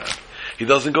expected him to have. He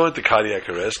doesn't go into cardiac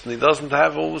arrest, and he doesn't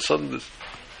have all of a sudden this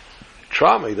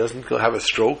trauma. He doesn't have a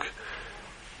stroke,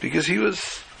 because he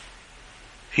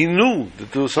knew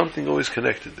that there was something always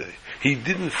connected there. He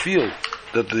didn't feel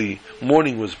that the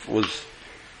mourning was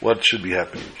what should be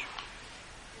happening.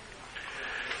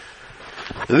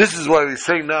 And this is why we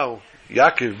say now,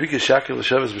 Yaakov, Bikesh Yaakov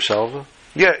L'Shavas B'Shalva.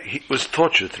 Yeah, he was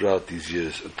tortured throughout these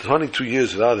years. 22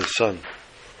 years without his son.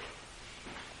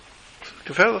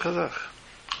 gefährliche Sache.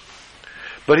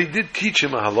 But he did teach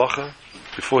him a halacha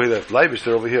before he left. Leibish,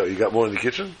 they're over here. You got more in the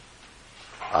kitchen?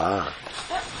 I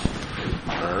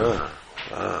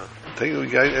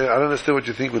don't understand what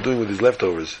you think we're doing with these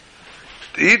leftovers.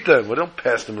 Eat them. We don't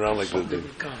pass them around like this.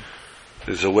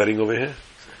 There's a wedding over here.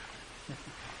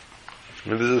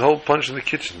 And there's a whole bunch in the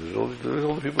kitchen. There's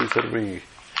all the people who started bringing.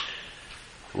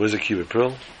 Where's the kibbutz?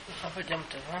 Pearl?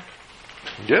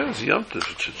 Yeah, it's Yom Tov.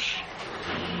 It's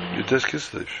Yutes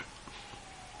Kislev.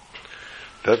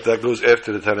 That goes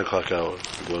after the 10 o'clock hour.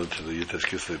 We go into the Yutes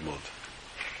Kislev mode.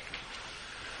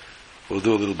 We'll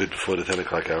do a little bit before the 10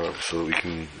 o'clock hour so that we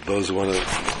can, those who want to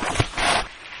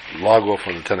log off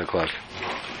on the 10 o'clock.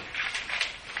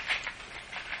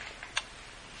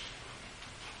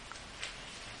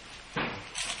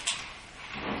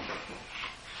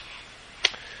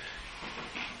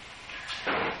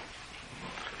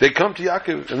 They come to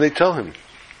Yaakov and they tell him,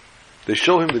 they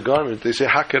show him the garment, they say,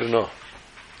 Haker no.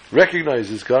 Recognize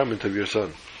this garment of your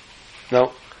son.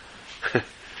 Now,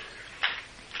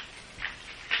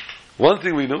 one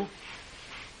thing we know,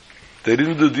 they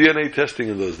didn't do DNA testing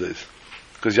in those days.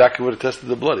 Because Yaakov would have tested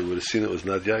the blood, he would have seen it was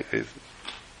not Yaakov.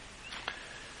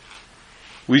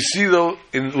 We see though,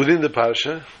 within the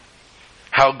parasha,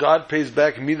 how God pays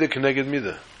back Midah Keneged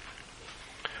Midah.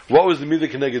 What was the Midah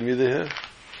Keneged Midah here?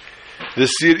 The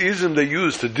Sirizim they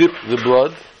used to dip the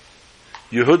blood,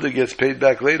 Yehuda gets paid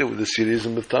back later with the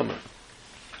Sirizim with Tamar.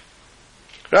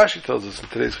 Rashi tells us in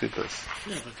today's Chitas.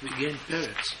 Yeah, but we gained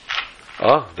parrots.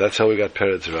 Oh, that's how we got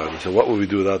parrots around. So what would we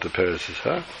do without the parrots?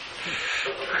 Huh?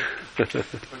 Could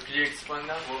you explain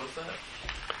that? What was that?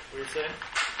 What were you saying?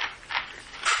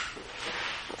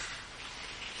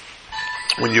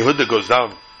 When Yehuda goes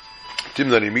down,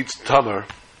 Timnan, he meets Tamar.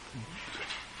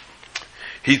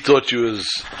 He thought she was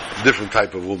a different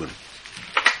type of woman.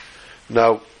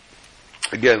 Now,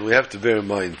 again, we have to bear in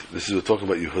mind, we're talking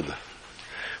about Yehuda.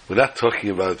 We're not talking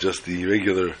about just the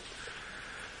regular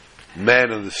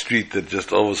man on the street that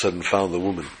just all of a sudden found the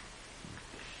woman.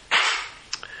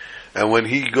 And when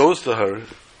he goes to her,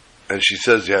 and she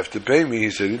says, you have to pay me,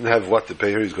 he said he didn't have what to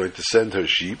pay her, he's going to send her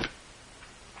sheep.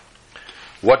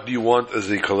 What do you want as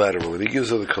a collateral? And he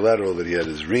gives her the collateral that he had,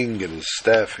 his ring and his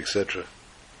staff, etc.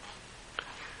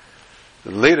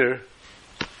 And later,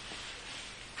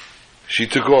 she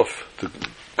took off the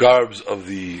garbs of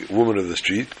the woman of the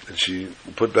street, and she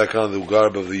put back on the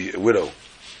garb of the widow.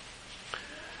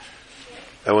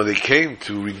 And when they came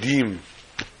to redeem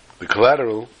the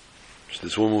collateral,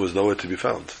 this woman was nowhere to be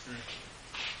found.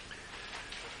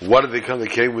 What did they come? They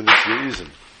came with the Sirizim,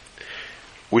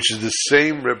 which is the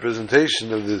same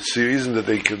representation of the Sirizim that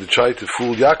they could try to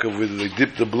fool Yaakov with. They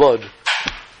dipped the blood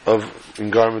in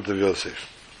garment of Yosef.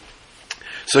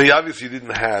 So he obviously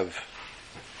didn't have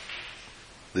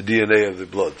the DNA of the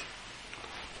blood.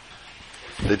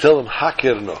 They tell him,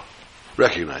 Haker no,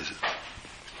 recognize it.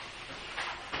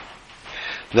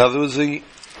 Now there was a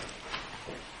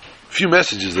few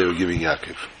messages they were giving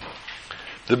Yaakov.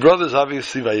 The brothers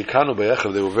obviously, Vayikanu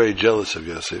Bayechav, they were very jealous of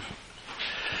Yosef.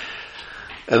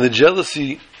 And the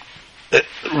jealousy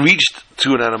reached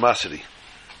to an animosity.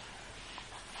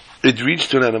 It reached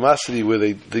to an animosity where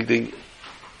they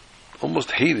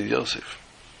almost hated Yosef.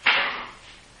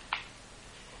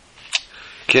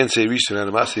 Can't say reached to an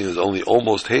animosity, it was only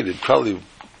almost hated, probably an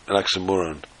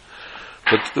oxymoron.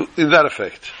 But in that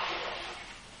effect,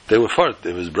 they were fart,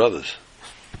 they were his brothers.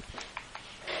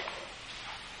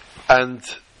 And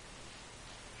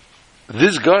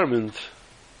this garment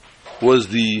was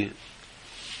the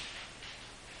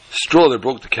straw that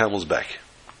broke the camel's back.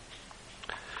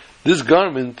 This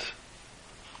garment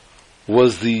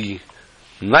was the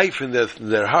knife in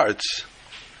their hearts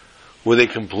where they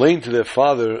complained to their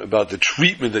father about the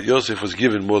treatment that Yosef was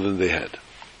given more than they had.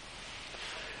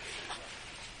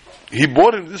 He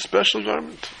bought him this special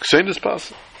garment, same as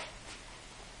possible.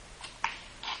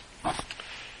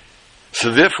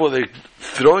 So therefore they're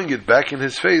throwing it back in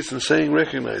his face and saying,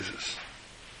 recognize this.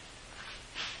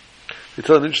 They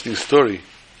tell an interesting story.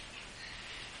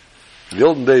 In the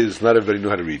olden days, not everybody knew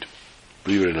how to read,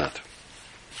 believe it or not.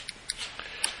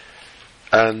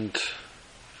 And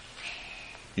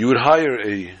you would hire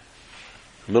a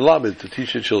melamed to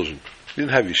teach your children. You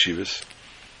didn't have yeshivas.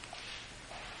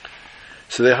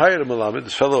 So they hired a melamed.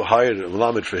 This fellow hired a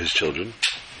melamed for his children.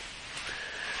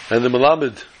 And the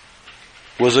melamed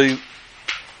was a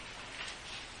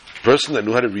person that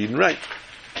knew how to read and write.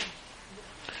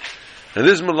 And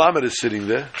this melamed is sitting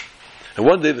there. And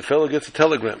one day the fellow gets a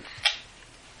telegram.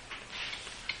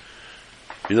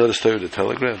 You know the story of the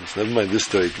telegrams? Never mind this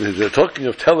story. They're talking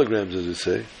of telegrams, as they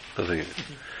say. Nothing.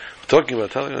 We're talking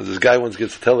about telegrams. This guy once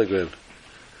gets a telegram.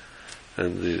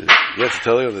 And he gets a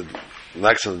telegram that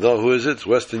knocks on the door. Who is it? It's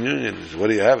Western Union. He says, what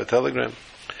do you have? A telegram?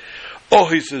 Oh,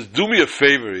 he says, do me a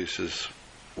favor. He says,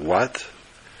 what?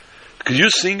 Could you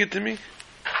sing it to me?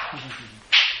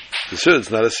 He said,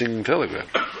 it's not a singing telegram.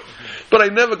 But I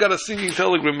never got a singing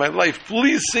telegram in my life.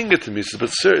 Please sing it to me. He says, but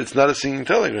sir, it's not a singing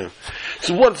telegram.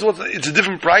 So what? It's a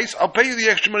different price? I'll pay you the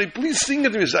extra money. Please sing it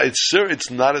to me. He says, sir, it's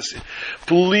not a sing.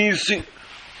 Please sing.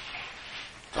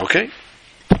 Okay.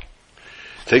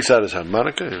 Takes out his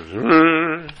harmonica.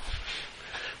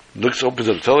 Looks, opens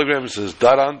up a telegram and says,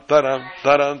 da-dun, da-dun,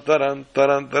 da-dun, da-dun,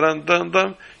 da-dun, da-dun,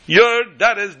 da-dun, your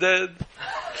dad is dead.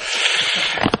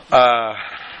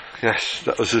 Yes,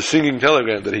 that was a singing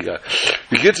telegram that he got.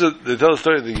 They tell the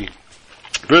story, the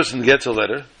person gets a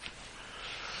letter,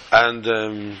 and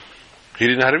he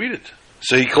didn't know how to read it.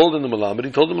 So he called in the Malamed,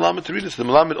 he told the Malamed to read it. So the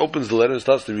Malamed opens the letter and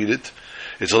starts to read it.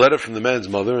 It's a letter from the man's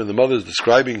mother, and the mother is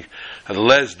describing how the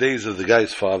last days of the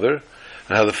guy's father,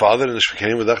 and how the father and the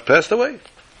Shekhanim Wadach passed away.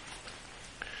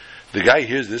 The guy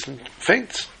hears this and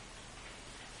faints.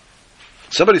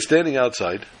 Somebody's standing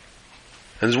outside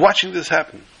and is watching this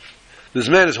happen. This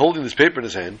man is holding this paper in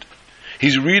his hand.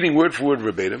 He's reading word for word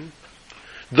verbatim.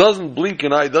 Doesn't blink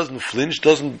an eye, doesn't flinch,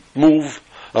 doesn't move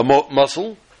a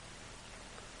muscle.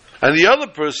 And the other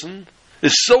person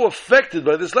is so affected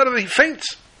by this letter that he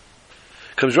faints.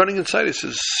 Comes running inside. He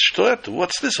says, "Shtoyat,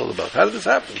 what's this all about? How did this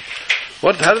happen?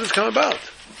 How did this come about?"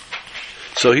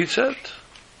 So he said,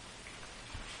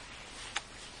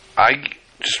 "I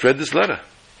just read this letter."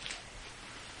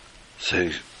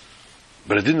 Saying,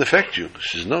 "But it didn't affect you."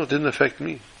 She says, "No, it didn't affect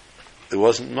me. It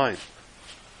wasn't mine."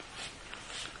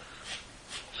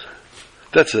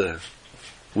 That's a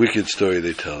wicked story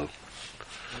they tell.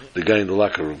 The guy in the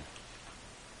locker room.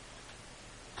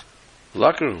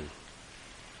 Locker room.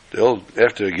 They all,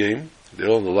 after a game, they're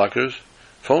all in the lockers.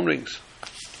 Phone rings.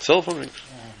 Cell phone rings.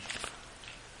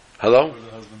 Hello?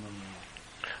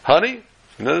 Honey?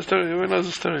 Another story? Who knows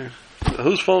the story?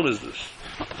 Whose phone is this?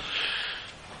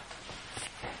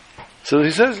 So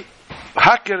he says,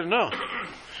 Hacker, no.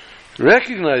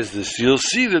 Recognize this. You'll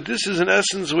see that this is in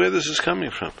essence where this is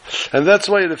coming from. And that's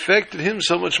why it affected him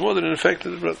so much more than it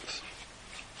affected the brothers.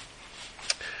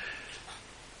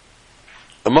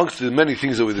 Amongst the many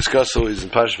things that we discuss always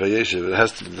in Parashat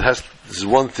Vayeshev, this is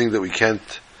one thing that we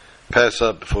can't pass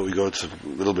up before we go to a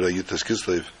little bit of Yutas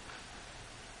Kislev,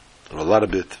 or a lot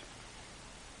of bit.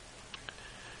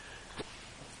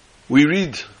 We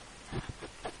read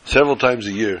several times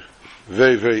a year a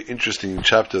very, very interesting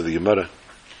chapter of the Gemara,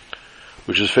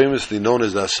 which is famously known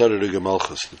as the Asara Rega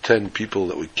Malchus, the 10 people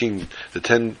that were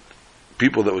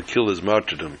killed as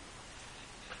martyrdom.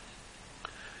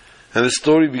 And the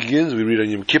story begins, we read on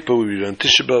Yom Kippur, we read on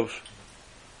Tisha B'Av.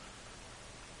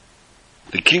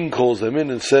 The king calls them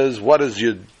in and says, "What does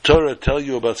your Torah tell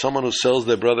you about someone who sells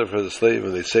their brother for the slave?"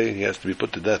 And they say he has to be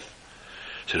put to death.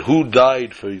 He said, "Who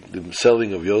died for the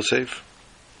selling of Yosef?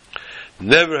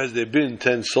 Never has there been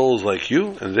 10 souls like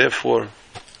you, and therefore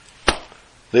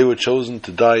they were chosen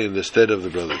to die in the stead of the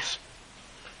brothers."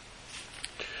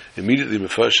 Immediately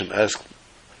Mefarshim asked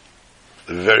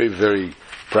a very, very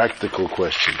practical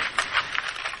question.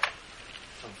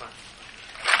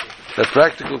 A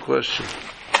practical question.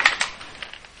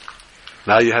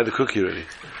 Now you had the cookie ready.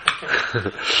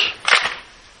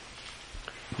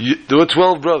 There were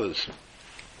 12 brothers.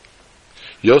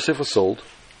 Yosef was sold.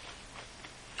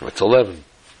 That's 11.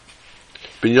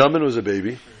 Binyamin was a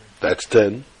baby. That's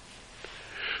 10.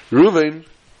 Reuven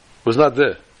was not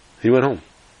there. He went home.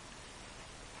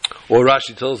 Or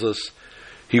Rashi tells us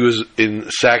he was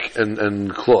in sack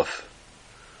and cloth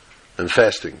and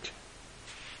fasting.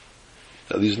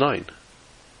 That leaves 9.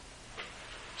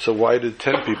 So why did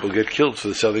 10 people get killed for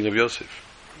the selling of Yosef?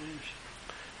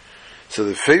 So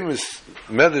the famous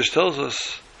Medrash tells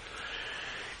us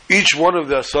each one of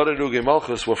the Asara Rugei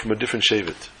Malchus were from a different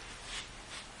Shevet.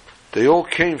 They all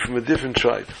came from a different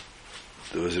tribe.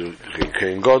 There was a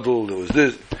Kohen Gadol, there was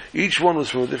this. Each one was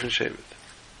from a different Shevet.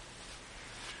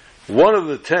 One of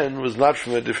the 10 was not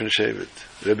from a different Shevet,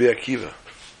 Rabbi Akiva.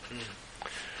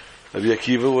 Rabbi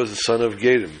Akiva was the son of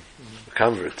Gerim,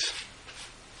 converts.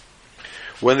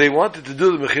 When they wanted to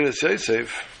do the Mechiras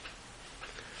Yosef,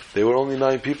 they were only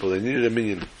 9 people. They needed a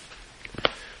minyan.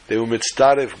 They were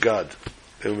mitzdaref God.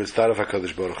 They were mitzdaref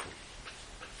HaKadosh Baruch Hu.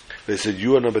 They said,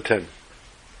 "You are number 10."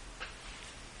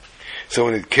 So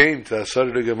when it came to Asar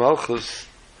Rega Malchus,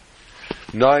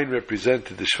 9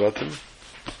 represented the Shvatim,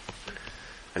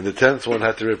 and the 10th one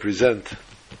had to represent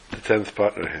the 10th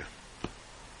partner here.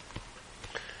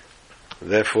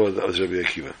 And therefore, that was Rabbi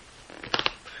Akiva.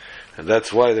 And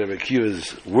that's why the Rabbi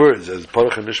Akiva's words, as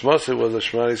Paruch and Nishmasa, was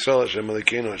Shema Yisrael, Hashem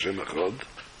Elokeinu, Hashem Echad.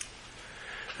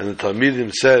 And the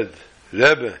Talmidim said,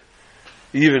 Rebbe,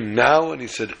 even now, and he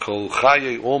said, Kol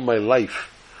Chaye, all my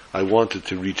life, I wanted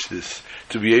to reach this,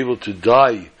 to be able to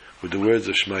die with the words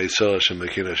of Shema Yisrael, Hashem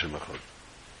Elokeinu, Hashem Echad.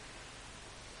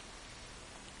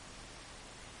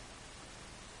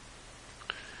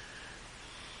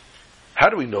 How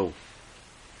do we know?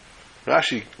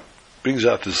 Rashi brings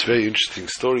out this very interesting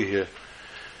story here,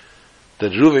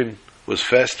 that Reuven was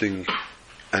fasting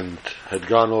and had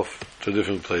gone off to a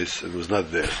different place and was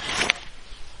not there.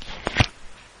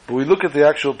 But we look at the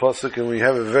actual pasuk and we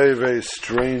have a very, very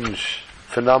strange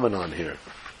phenomenon here.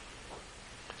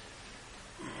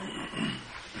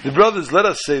 The brothers, let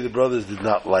us say the brothers did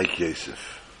not like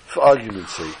Yosef, for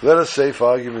argument's sake. Let us say, for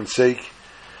argument's sake,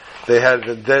 they had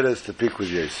vendettas to pick with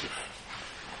Yosef.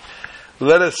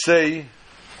 Let us say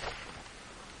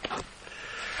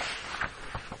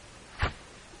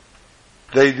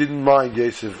they didn't mind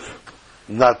Yosef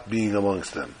not being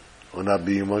amongst them, or not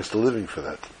being amongst the living for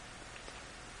that.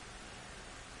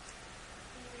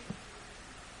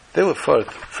 They were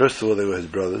first of all, they were his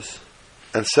brothers,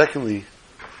 and secondly,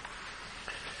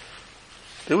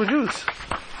 they were Jews.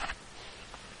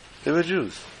 They were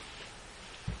Jews.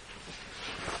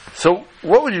 So,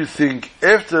 what would you think,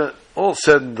 after all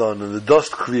said and done, and the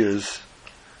dust clears,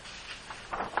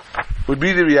 would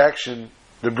be the reaction?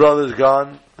 The brother's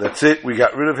gone, that's it, we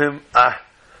got rid of him,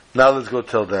 now let's go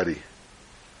tell daddy.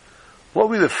 What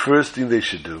would be the first thing they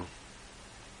should do?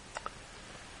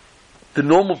 The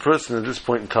normal person at this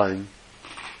point in time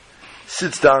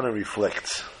sits down and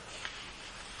reflects.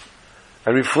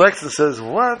 And reflects and says,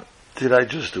 what did I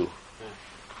just do?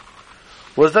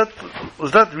 Was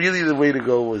that really the way to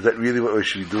go? Was that really what we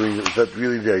should be doing? Was that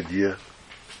really the idea?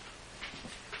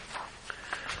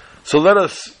 So let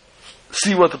us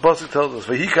see what the pasuk tells us.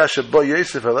 Vayikash ba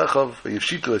Yosef alechav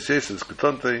vayivshitu es Yosef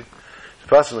kutante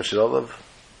pasim asher olav.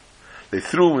 They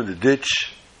threw him in the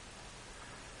ditch,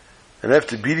 and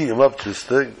after beating him up to his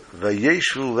thing, vayeshu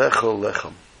lechol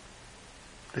lechem.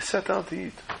 They sat down to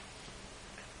eat.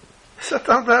 They sat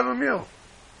down to have a meal.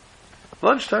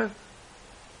 Lunchtime.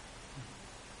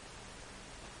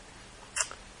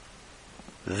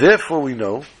 Therefore we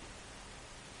know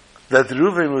that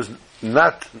Reuven was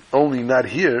not only not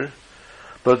here,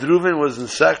 but Reuven was in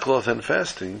sackcloth and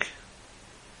fasting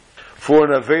for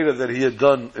an Aveda that he had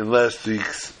done in last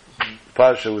week's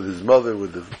Parsha with his mother,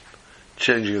 with the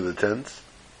changing of the tents,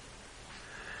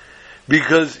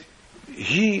 because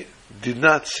he did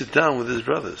not sit down with his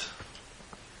brothers.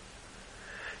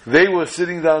 They were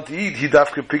sitting down to eat. He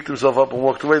dafka picked himself up and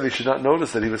walked away. They should not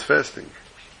notice that he was fasting.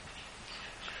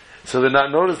 So they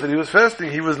not notice that he was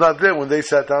fasting. He was not there when they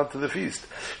sat down to the feast.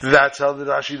 That's how the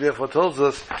Rashi therefore tells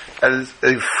us as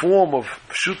a form of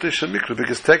Pshutei Shemikra,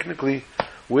 because technically,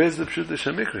 where's the Pshutei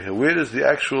Shemikra here? Where does the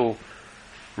actual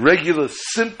regular,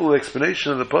 simple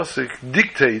explanation of the pasuk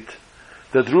dictate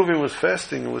that Reuven was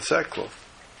fasting and with sackcloth?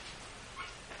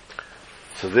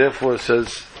 So therefore it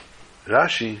says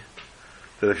Rashi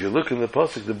that if you look in the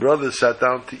pasuk, the brothers sat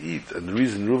down to eat, and the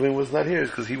reason Reuven was not here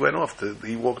is because he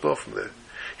walked off from there.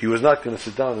 He was not going to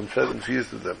sit down and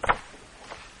feast with them.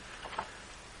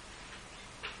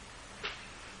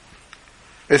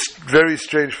 It's a very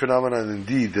strange phenomenon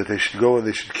indeed that they should go and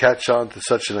they should catch on to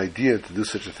such an idea to do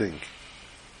such a thing.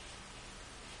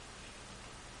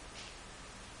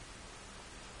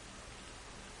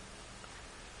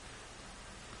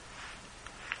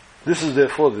 This is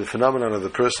therefore the phenomenon of the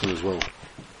person as well,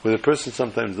 where the person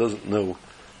sometimes doesn't know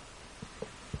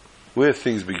where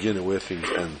things begin and where things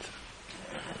end.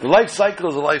 The life cycle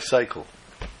is a life cycle.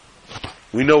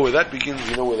 We know where that begins,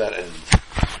 we know where that ends.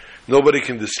 Nobody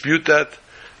can dispute that,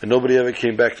 and nobody ever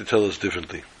came back to tell us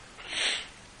differently.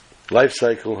 Life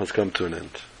cycle has come to an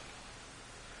end.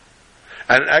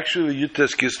 And actually,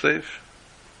 Yutes Kislev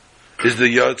is the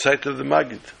yard site of the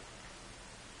Magid.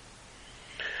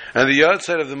 And the yard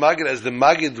site of the Magid, as the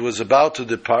Magid was about to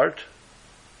depart,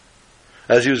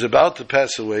 as he was about to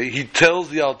pass away, he tells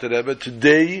the Alter Rebbe,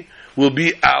 today will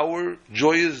be our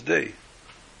joyous day.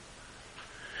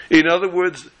 In other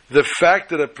words, the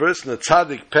fact that a person, a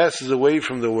tzaddik, passes away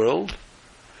from the world,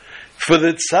 for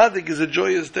the tzaddik is a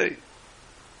joyous day.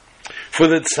 For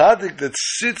the tzaddik that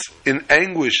sits in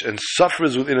anguish and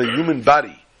suffers within a human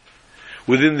body,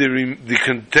 within the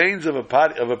contains of a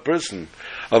person,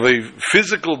 of a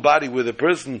physical body where the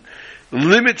person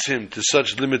limits him to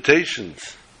such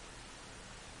limitations,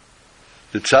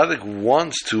 the tzaddik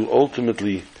wants to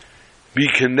ultimately be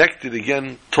connected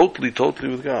again totally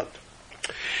with God.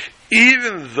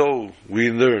 Even though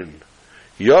we learn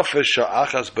an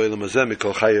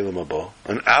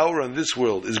hour on this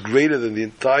world is greater than the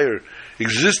entire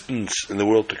existence in the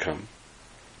world to come,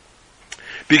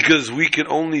 because we can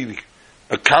only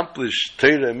accomplish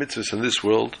Torah and mitzvahs in this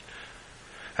world,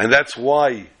 and that's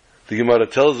why the Gemara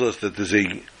tells us that there's a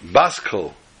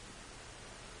baskol,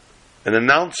 an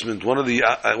announcement. One of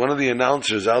the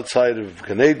announcers outside of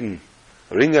Gan Eden,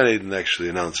 or in Gan Eden actually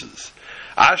announces,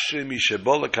 Ashrei mi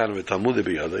shebola kan v'talmud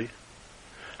biyadei.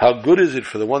 How good is it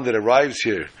for the one that arrives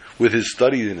here with his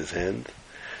studies in his hand,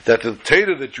 that the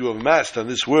Torah that you have amassed on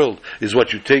this world is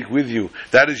what you take with you.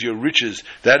 That is your riches.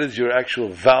 That is your actual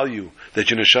value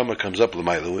that your neshama comes up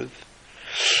l'mayla with.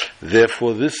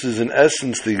 Therefore, this is in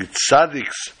essence the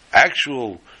tzaddik's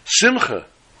actual simcha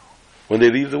when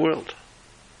they leave the world.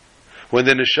 When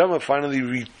the neshama finally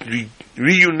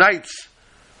reunites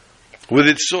with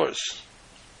its source.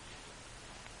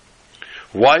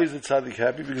 Why is the tzaddik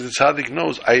happy? Because the tzaddik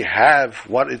knows, I have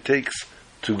what it takes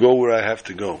to go where I have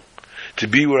to go, to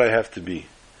be where I have to be.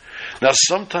 Now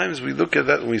sometimes we look at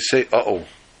that and we say, uh-oh.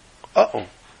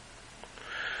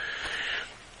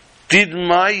 Did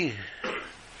my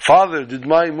father, did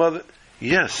my mother?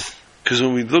 Yes. Because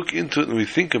when we look into it and we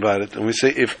think about it and we say,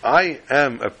 if I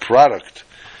am a product,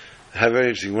 very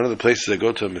interesting, one of the places I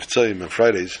go to Mivtzayim on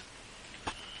Fridays,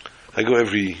 I go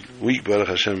every week, Baruch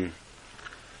Hashem.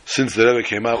 Since the Rebbe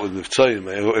came out with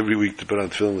Mivtzayim, I go every week to put on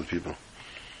film with people.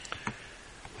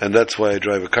 And that's why I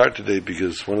drive a car today,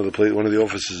 because one of the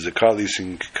offices is a car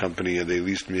leasing company, and they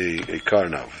leased me a car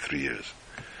now for 3 years.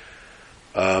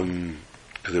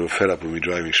 Because they were fed up when we were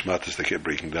driving Shmatas, they kept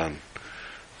breaking down.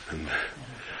 And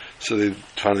so they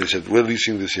finally said, we're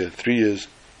leasing this year, 3 years.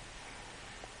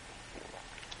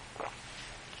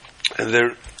 And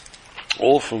they're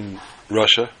all from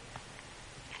Russia.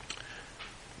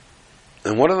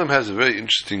 And one of them has a very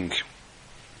interesting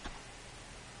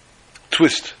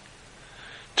twist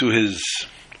to his,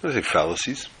 let's say,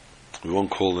 fallacies. We won't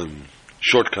call them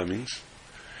shortcomings.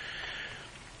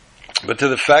 But to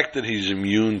the fact that he's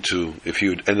immune to, if he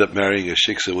would end up marrying a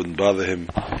shiksa, it wouldn't bother him,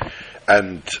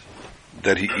 and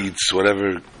that he eats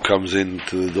whatever comes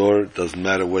into the door, doesn't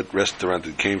matter what restaurant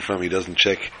it came from, he doesn't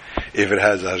check if it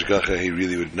has a hashgacha, he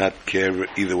really would not care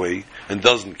either way, and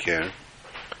doesn't care.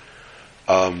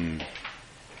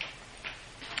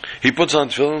 He puts on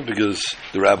tefillin because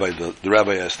the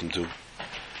rabbi asked him to.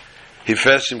 He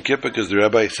fasts Yom Kippur because the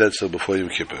rabbi said so before Yom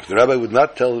Kippur. If the rabbi would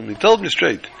not tell him, he told me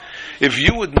straight, if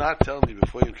you would not tell me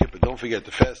before Yom Kippur, don't forget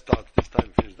the fast starts this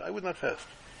time, finishes, I would not fast.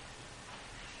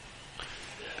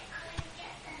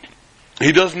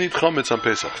 He doesn't eat chametz on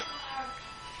Pesach.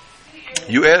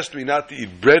 You asked me not to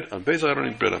eat bread on Pesach, I don't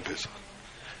eat bread on Pesach.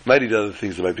 Might eat other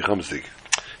things that might be chametzdik.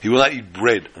 He will not eat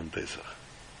bread on Pesach.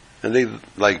 And they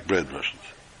like bread, Russians.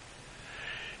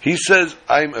 He says,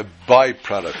 I'm a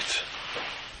byproduct.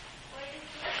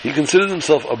 He considers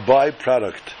himself a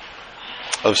byproduct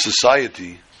of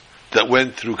society that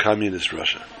went through communist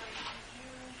Russia.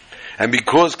 And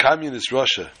because communist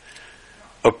Russia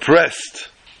oppressed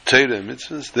Torah and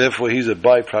mitzvahs, therefore he's a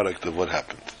byproduct of what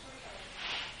happened.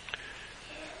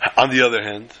 On the other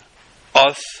hand,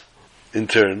 us, in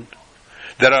turn,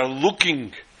 that are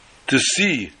looking to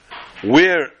see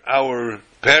where our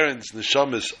parents'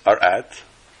 neshamas are at,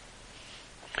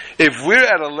 if we're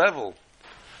at a level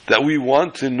that we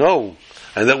want to know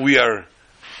and that we are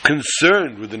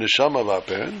concerned with the neshama of our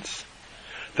parents,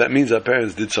 that means our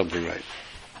parents did something right.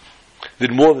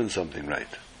 Did more than something right.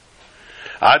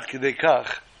 Ad kedei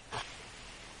kach,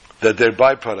 that their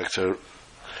byproducts are,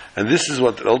 and this is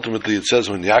what ultimately it says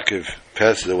when Yaakov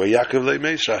passes away. Yaakov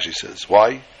leimeis, Rashi says.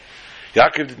 Why?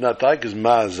 Yaakov did not die because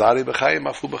ma'azari b'chayim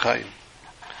afu b'chayim.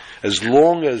 As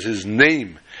long as his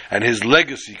name and his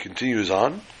legacy continues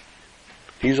on,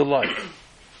 he's alive.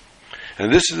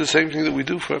 And this is the same thing that we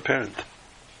do for a parent.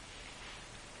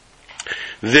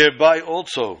 Thereby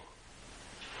also,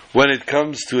 when it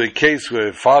comes to a case where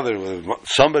a father, where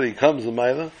somebody comes to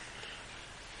Maila,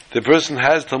 the person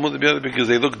has Talmud B'yada because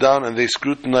they look down and they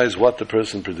scrutinize what the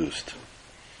person produced.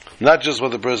 Not just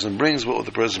what the person brings, but what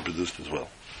the person produced as well.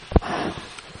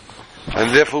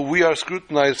 And therefore we are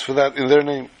scrutinized for that in their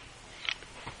name.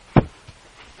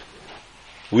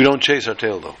 We don't chase our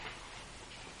tail though.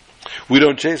 We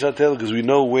don't chase our tail because we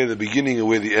know where the beginning and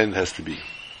where the end has to be.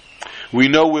 We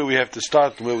know where we have to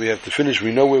start and where we have to finish.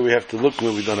 We know where we have to look and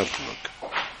where we don't have to look.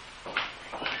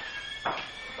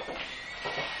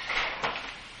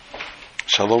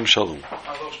 Shalom, shalom.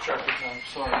 I lost track of time,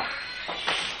 sorry.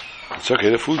 It's okay,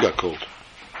 the food got cold.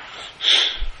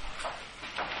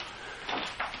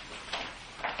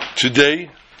 Today,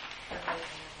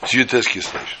 it's Yutes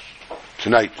Kislev.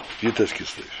 Tonight, Yutes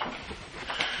Kislev.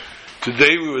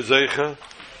 Today we were Zeicha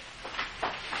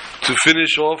to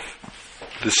finish off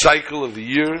the cycle of the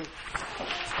year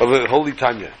of the Holy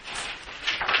Tanya.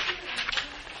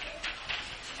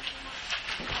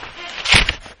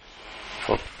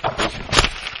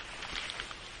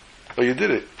 Oh, you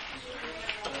did it.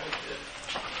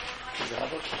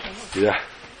 Yeah.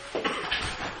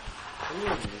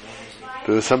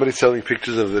 There was somebody selling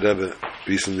pictures of the Rebbe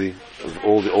recently, of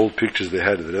all the old pictures they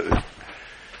had of the Rebbe.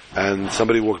 And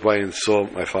somebody walked by and saw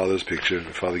my father's picture,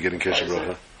 my father getting Kesher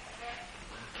Bracha.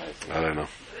 I don't know.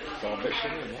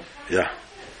 Yeah.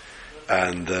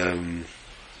 And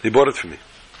he bought it for me.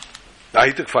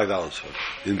 He took $5 for it.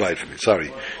 He didn't buy it for me.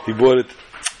 Sorry. He bought it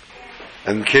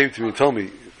and came to me and told me,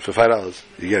 for $5,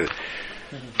 you get it.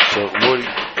 So Morty,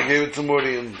 I gave it to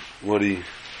Morty, and Morty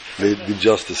did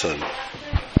justice on it.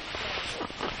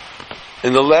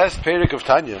 In the last Perek of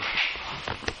Tanya,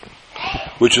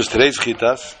 which was today's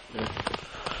Chitas,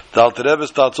 the Alter Rebbe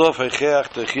starts off, a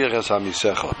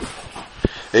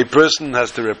person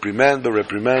has to reprimand, but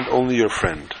reprimand only your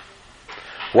friend.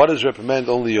 What is reprimand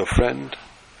only your friend?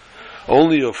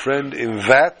 Only your friend in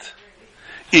that,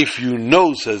 if you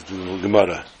know, says the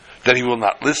Gemara, that he will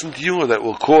not listen to you, or that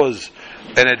will cause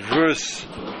an adverse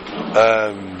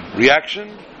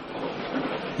reaction,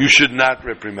 you should not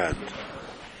reprimand.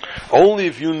 Only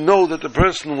if you know that the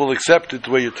person will accept it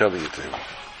the way you're telling it to him.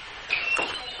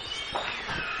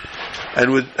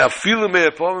 And with Afilu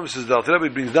Me'apomim, says the Alter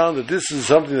Rebbe, brings down that this is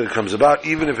something that comes about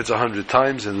even if it's 100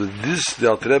 times, and with this the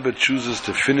Alter Rebbe chooses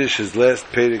to finish his last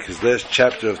Perek, his last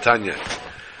chapter of Tanya.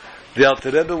 The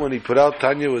Alter Rebbe, when he put out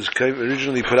Tanya, was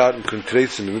originally put out in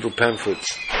Kontreis, in the middle pamphlets.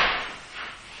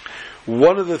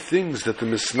 One of the things that the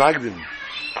Misnagdim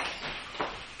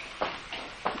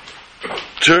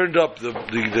turned up the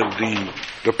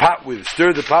pot with,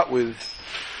 stirred the pot with,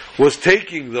 was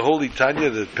taking the Holy Tanya,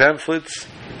 the pamphlets,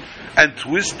 and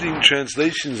twisting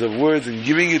translations of words and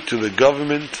giving it to the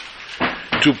government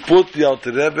to put the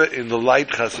Alter Rebbe in the light,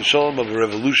 chas v'sholom, of a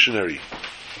revolutionary,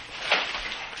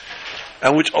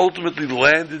 and which ultimately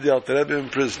landed the Alter Rebbe in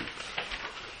prison.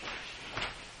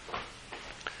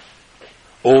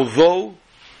 Although,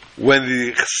 when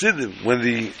the Chassidim, when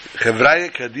the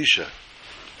Chevraya Kadisha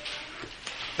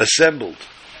assembled,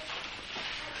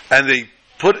 and they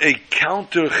put a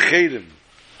counter Chedim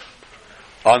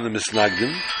on the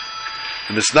Misnagdim,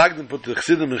 the Misnagdim put the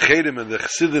Chassidim in Chedim, and the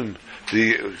Chassidim,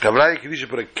 the Chevraya Kadisha,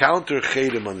 put a counter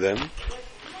Chedim on them.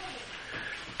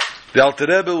 The Alter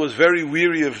Rebbe was very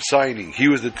weary of signing. He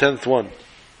was the 10th one.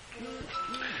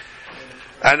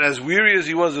 And as weary as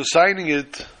he was of signing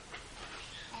it,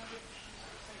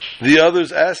 the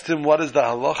others asked him, what is the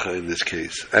halacha in this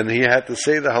case? And he had to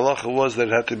say the halacha was that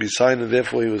it had to be signed, and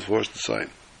therefore he was forced to sign.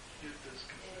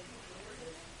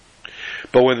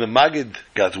 But when the Maggid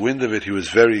got wind of it, he was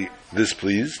very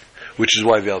displeased, which is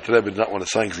why the Alter Rebbe did not want to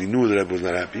sign, because he knew the Rebbe was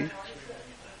not happy.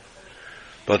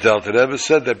 But the Alter Rebbe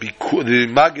said that the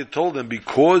Maggid told them,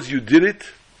 because you did it,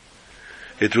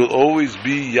 it will always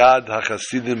be Yad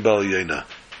HaChasidim Bal Yena.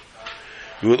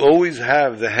 You will always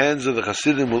have, the hands of the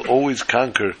Hasidim will always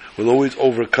conquer, will always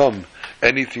overcome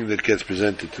anything that gets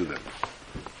presented to them.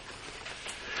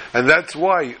 And that's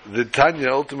why the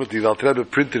Tanya, ultimately, the Alter Rebbe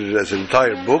printed it as an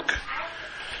entire book,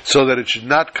 so that it should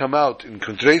not come out in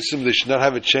Kontreisim, they should not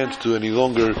have a chance to any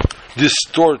longer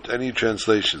distort any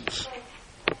translations.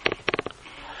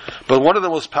 But one of the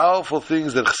most powerful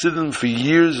things that Chassidim for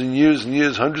years and years and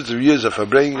years, hundreds of years, are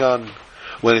bringing on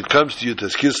when it comes to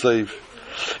Yutas Kislev,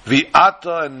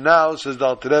 V'ata, and now, says the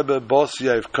Alter Rebbe, Bossi,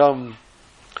 I've come,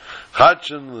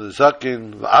 Chachin,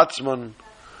 L'Zakin, L'Atzman,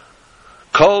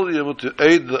 Kol Yemutu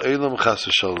Eid L'Elam Chas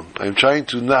V'Shalom. I'm trying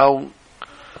to now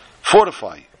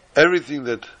fortify everything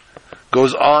that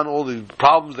goes on, all the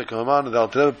problems that come on, and the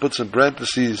Alter Rebbe puts in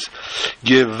parentheses,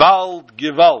 Gewalt,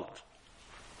 Gewalt.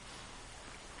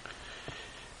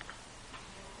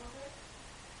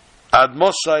 Ad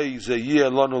Mosai Zayeh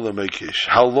Lanu L'Mekish.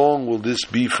 How long will this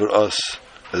be for us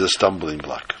as a stumbling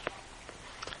block?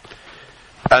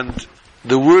 And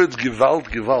the words Gewalt,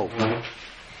 Gewalt,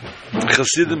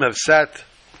 Chassidim have sat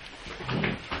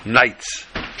nights,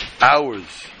 hours,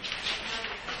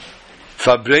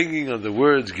 bringing on the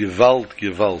words Gewalt,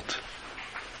 Gewalt.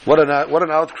 What an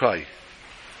outcry.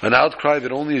 An outcry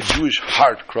that only a Jewish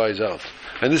heart cries out.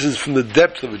 And this is from the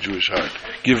depth of a Jewish heart.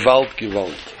 Gewalt,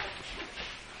 Gewalt.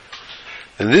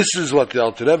 And this is what the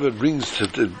Alter Rebbe brings to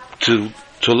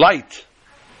light.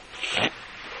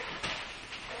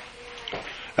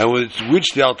 And with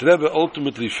which the Alter Rebbe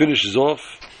ultimately finishes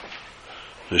off.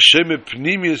 The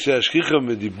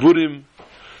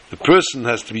person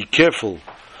has to be careful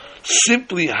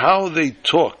simply how they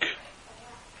talk.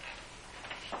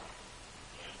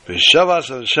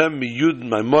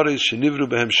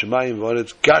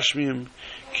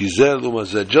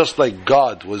 Just like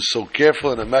God was so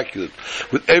careful and immaculate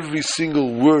with every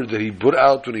single word that He put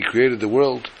out when He created the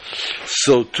world,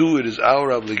 so too it is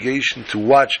our obligation to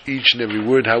watch each and every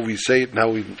word, how we say it and how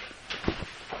we...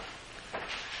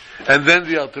 And then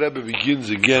the Alter Rebbe begins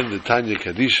again the Tanya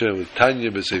Kadisha with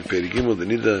Tanya B'Seif Perek Gimel the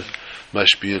Nida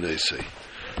Mashpiyan Eisei,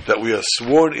 that we are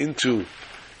sworn into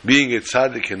being a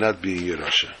tzaddik and not being a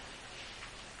rasha.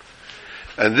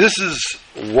 And this is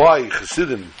why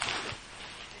Chassidim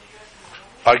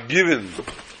are given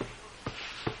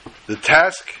the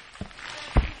task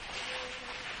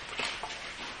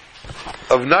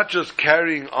of not just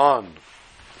carrying on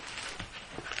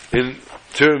in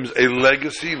terms a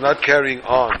legacy, not carrying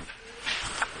on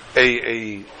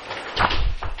a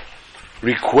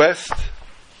request,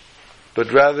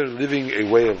 but rather living a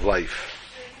way of life.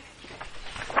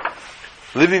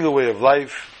 Living a way of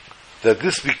life that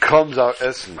this becomes our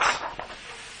essence.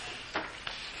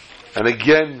 And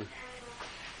again,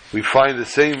 we find the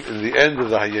same in the end of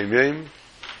the Hayom Yom.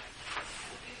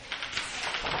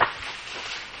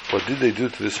 What did they do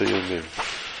to this Hayom Yom?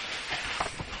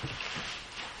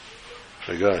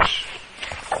 My gosh.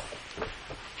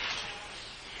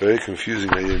 Very confusing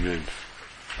Hayom Yom.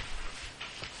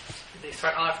 They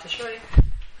start off to show you.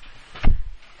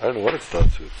 I don't know what it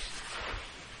starts with.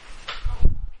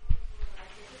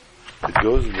 It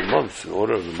goes in the months, in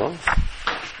order of the months.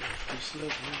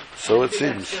 So it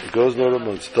seems. It goes in order of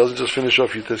months. It doesn't just finish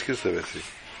off your Tes Kislev, I see.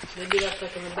 Maybe that's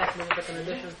like in the back, maybe like an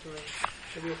addition to it.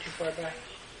 Maybe you're too far back.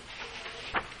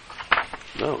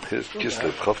 No, here's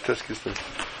Kislev, Chav Tes Kislev.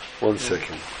 1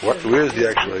 second. Where is the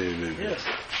actual Hayom Yom? Yes.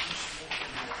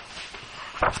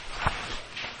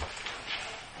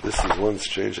 This is one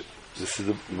strange. This is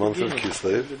the month of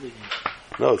Kislev.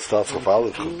 No, it starts with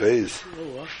Aleph, Chav Beis.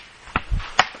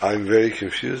 I'm very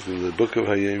confused in the book of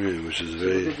Hayom Yom, which is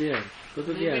very...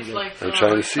 I'm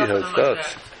trying to see how it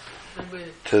starts.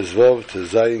 Tezvav,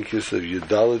 Tezayin Kislev,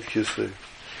 Yudalit Kislev.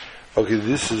 Okay,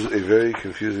 this is a very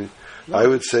confusing... I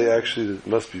would say actually that it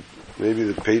must be... Maybe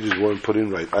the pages weren't put in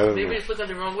right. I don't know. Maybe it's looking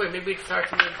the wrong way. Maybe it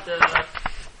starts with...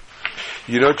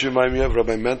 You know what you remind me of?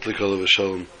 Rabbi Mentlik, Olav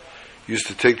Shalom, used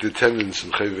to take the attendance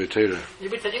in Chayvei Torah.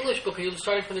 Maybe it's an English book and you're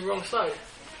starting from the wrong side.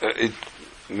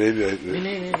 Maybe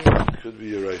could be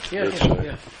you're right. Yeah, Let's try.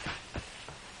 yeah.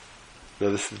 Now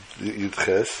this is Yud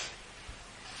Ches.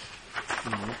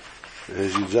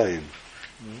 Here's Yud Zayin.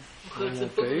 It's a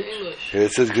book in English. Here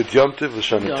it says Gut Yom Tov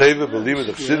L'Shana Teva B'Limud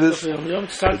Chassidus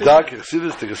L'Dak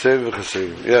Chassidus T'Kasev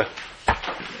V'Chasev. Yeah.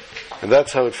 And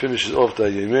that's how it finishes off the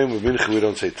Hayom Yom. With Mincha we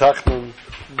don't say Tachnon.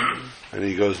 And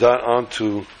he goes down on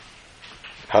to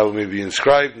how it may be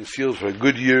inscribed and sealed for a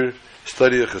good year,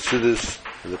 study of Chassidus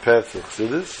and the path of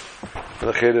Chassidus.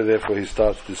 And Acheda, therefore he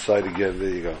starts this side again. There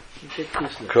you go.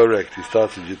 Correct. He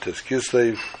starts at Yud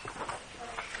Kislev.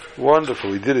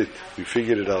 Wonderful. We did it. We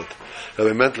figured it out.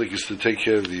 Rabbi Mentlik used to take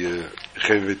care of the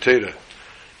Chayvei Torah,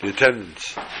 the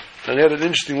attendance. And he had an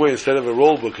interesting way. Instead of a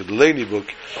roll book, a Delaney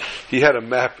book, he had a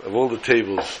map of all the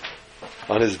tables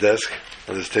on his desk,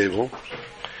 on his table.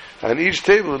 And each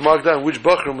table would mark down which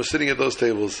Bachram was sitting at those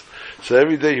tables. So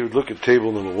every day he would look at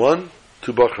table number 1,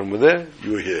 2 Bachram were there,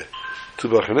 you were here. 2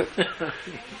 Bachram.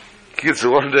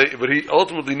 So one day, but he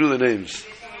ultimately knew the names.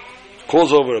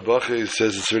 Calls over a Bacha, he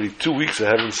says, it's already 2 weeks I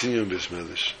haven't seen you in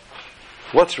Bismillah.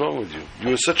 What's wrong with you? You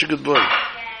were such a good boy.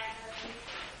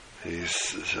 He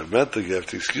says, I meant to have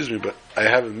to excuse me, but I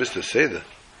haven't missed a Seder.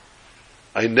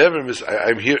 I never miss,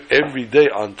 I'm here every day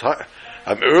on time.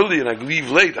 I'm early and I leave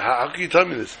late. How can you tell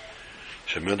me this?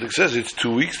 Shementik says, it's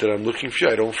 2 weeks that I'm looking for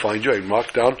you. I don't find you. I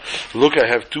mark down. Look, I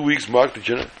have 2 weeks marked that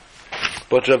you're not.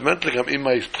 But Rav Mentlik, I'm in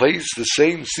my place, the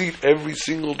same seat every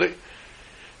single day.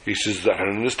 He says, I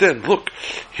don't understand. Look,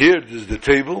 here is the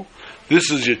table. This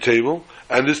is your table.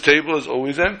 And this table is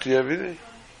always empty every day.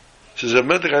 He says, Rav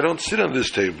Mentlik, I don't sit on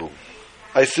this table.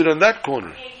 I sit on that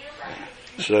corner.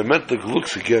 So Rav Mentlik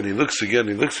looks again. He looks again.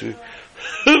 He looks again.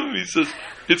 He says,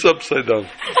 it's upside down.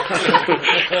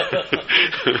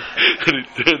 And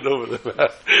he turned over the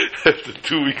map after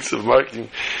 2 weeks of marking.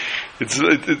 It's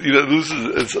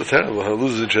terrible how it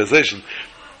loses in translation.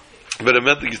 But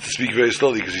Amentik used to speak very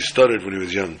slowly because he stuttered when he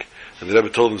was young. And the Rebbe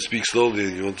told him to speak slowly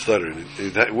and he won't stutter. And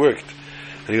it worked.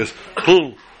 And he goes,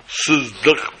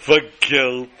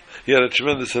 he had a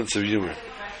tremendous sense of humor.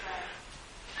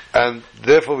 And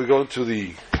therefore we go into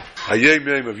the Hayom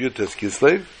Yom of Yud Tes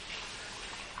Kislev.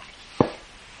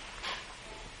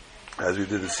 As we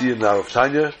did the Siyum now of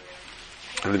Tanya,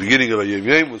 in the beginning of Hayom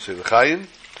Yom, we'll say the Chayin,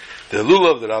 the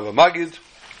Lulav, the Rav Magid,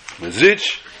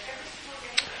 Mezrich.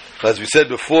 As we said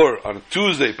before, on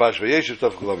Tuesday, Pash Vayeshev,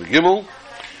 Tav Kulav Gimel,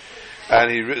 And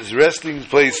his resting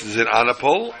place is in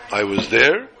Anapol. I was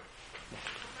there.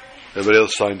 Everybody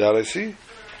else signed out, I see.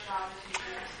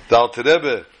 The Alter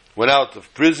Rebbe went out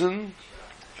of prison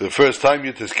for the first time,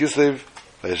 Yutes Kislev,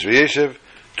 Yeshev,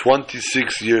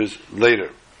 26 years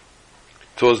later,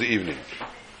 towards the evening.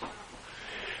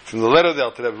 From the letter, the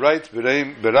Alter Rebbe writes,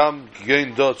 Beram,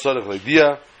 Kigein Do Tzorech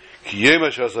Leidia, Ki Yom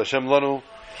Asher Asa Hashem Lanu,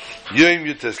 Yom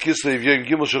Yutes Kislev, Yom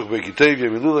Gimel Shuch Bekitev,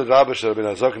 Yom Elul Rabba Shel Ben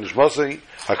Azak Nishmasei,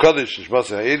 HaKadosh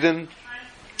Nishmasei Eden,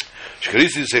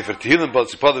 Shkarisi Sefer Tehillim, Bal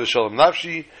Tzipad V'Shalom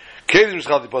Nafshi, Kedim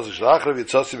Shchalti Pasuk Shel Achrav,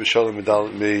 Yitzasi V'Shalom Medal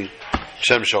Me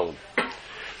Shem Shalom.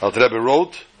 Alter Rebbe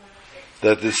wrote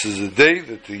that this is a day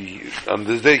that on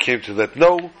this day came to let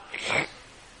know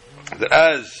that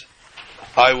as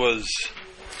I was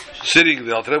sitting,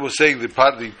 the Alter Rebbe was saying the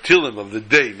Tillim of the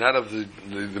day, not of the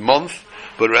month,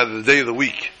 but rather the day of the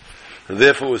week. And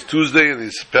therefore it was Tuesday, and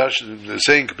he's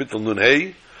saying Kapitel Nun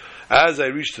Hey. As I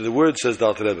reached to the word, says the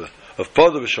Alter Rebbe, of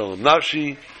Pada V'Shalom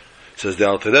Nafshi, says the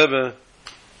Alter Rebbe,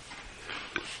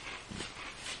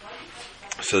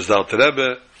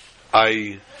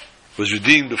 I was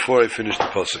redeemed before I finished the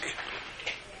pasuk.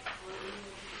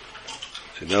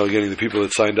 So now we're getting the people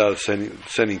that signed out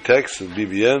sending texts and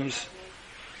BBMs.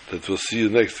 That we'll see you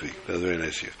next week. That's very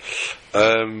nice of you.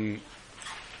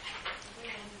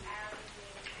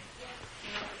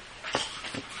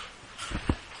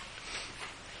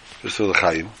 Just for the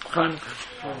Chaim.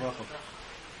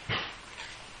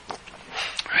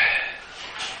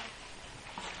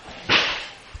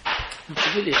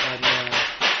 Really had that.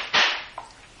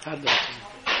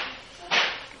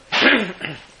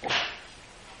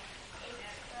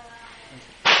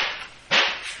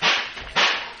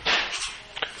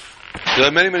 There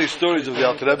are many stories of the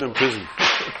Alter Rebbe in prison.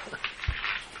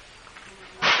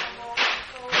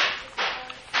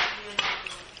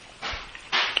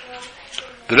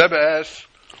 The Rebbe asks,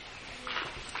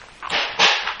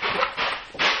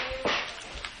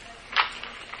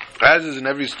 as is in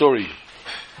every story,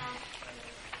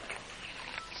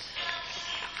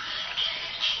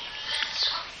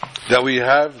 that we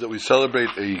celebrate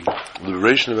a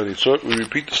liberation of any sort, we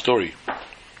repeat the story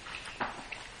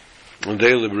on the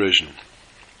day of liberation.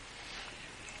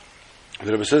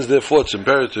 The Rebbe says, therefore, it's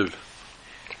imperative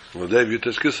on the day of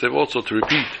Yutes Kislev also to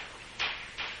repeat.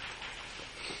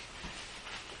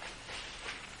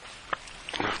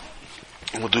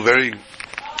 We'll do very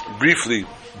briefly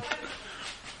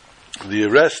the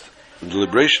arrest and the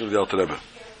liberation of the Alter Rebbe.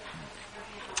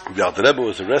 The Alter Rebbe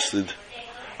was arrested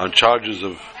on charges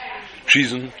of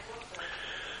treason,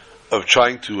 of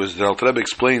trying to, as the Alter Rebbe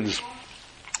explains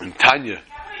in Tanya,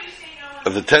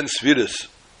 of the 10 Sfiras,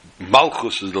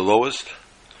 Malchus is the lowest,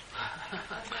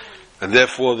 and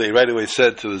therefore they right away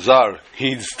said to the Tsar,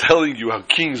 he's telling you how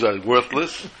kings are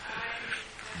worthless.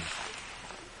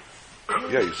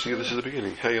 Yeah, you see, this is the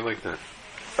beginning. How you like that?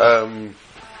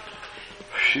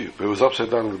 It was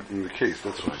upside down in the case,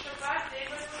 that's why.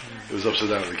 It was upside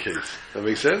down in the case. That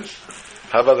makes sense?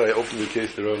 How about I opened the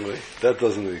case the wrong way? That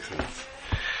doesn't make sense.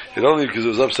 It only because it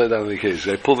was upside down in the case.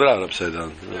 I pulled it out upside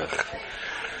down. Ugh.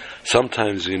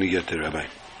 Sometimes you're going to get there, Rabbi.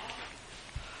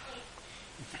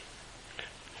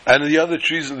 And the other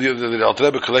treason, the Alter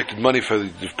Rebbe collected money for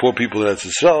the poor people in Eretz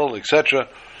Yisrael, etc.,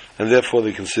 and therefore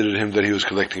they considered him that he was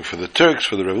collecting for the Turks,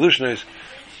 for the revolutionaries.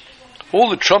 All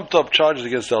the trumped up charges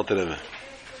against the Alter Rebbe.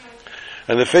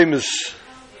 And the famous,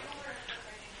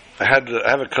 I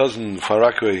have a cousin,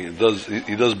 Farakwe,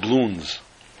 he does balloons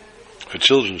for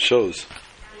children's shows.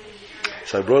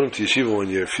 So I brought him to Yeshiva one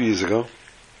year, a few years ago.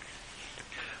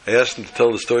 I asked him to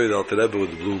tell the story of the Alter Rebbe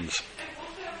with the balloons.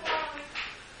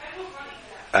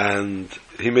 And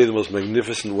he made the most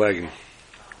magnificent wagon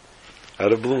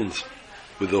out of balloons,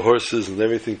 with the horses and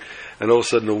everything. And all of a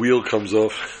sudden the wheel comes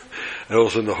off, and all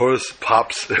of a sudden the horse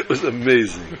pops. It was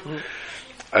amazing.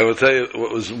 I will tell you,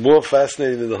 what was more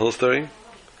fascinating than the whole story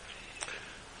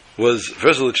was,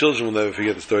 first of all, the children will never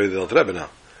forget the story of the Alter Rebbe now.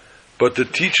 But the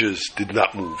teachers did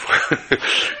not move.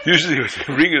 Usually when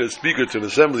they bring in a speaker to an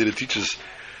assembly, the teachers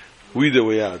weed their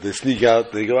way out. They sneak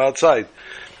out, they go outside.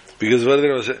 Because what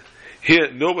they say,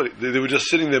 here, nobody, they were just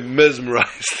sitting there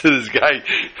mesmerized to this guy.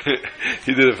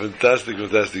 He did a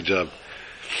fantastic job.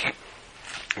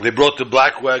 They brought the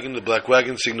black wagon. The black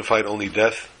wagon signified only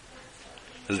death.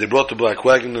 As they brought the black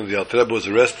wagon and the Alter Rebbe was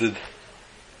arrested,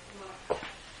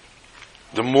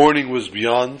 the morning was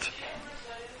beyond.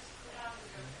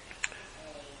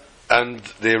 And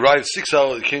they arrived 6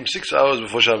 hours, it came 6 hours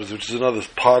before Shabbos, which is another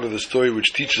part of the story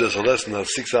which teaches us a lesson that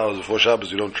 6 hours before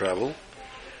Shabbos you don't travel.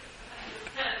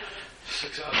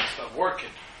 6 hours, stop working.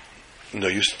 No,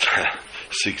 you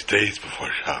 6 days before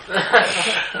Shabbos.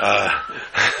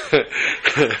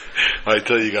 I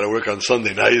tell you, you got to work on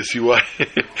Sunday. Now you see why.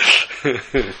 Because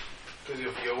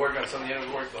if you work on Sunday, you have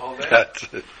to work the whole day. That's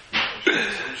it.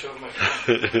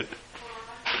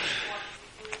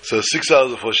 So 6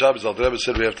 hours before Shabbos, Alter Rebbe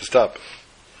said we have to stop,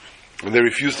 and they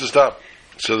refused to stop.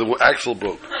 So the axle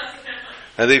broke,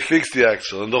 and they fixed the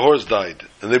axle, and the horse died,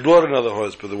 and they brought another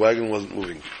horse, but the wagon wasn't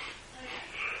moving.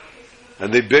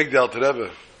 And they begged the Alter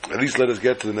Rebbe, at least let us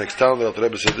get to the next town. The Alter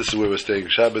Rebbe said, this is where we're staying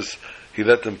Shabbos. He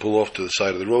let them pull off to the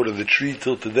side of the road, and the tree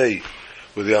till today,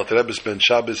 where the Alter Rebbe spent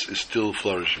Shabbos, is still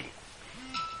flourishing.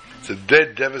 It's a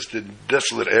dead, devastated,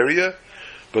 desolate area,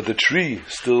 but the tree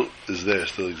still is there,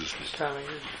 still existing.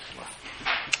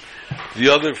 The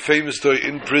other famous story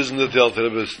in prison that the Alter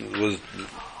Rebbe was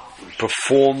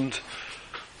performed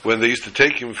when they used to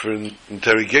take him for an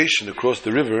interrogation across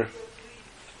the river.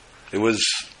 It was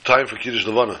time for Kiddush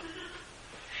Levana,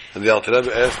 and the Alter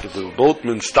Rebbe asked that the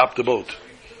boatman stop the boat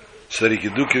so that he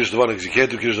could do Kiddush Levana, because he can't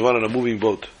do Kiddush Levana on a moving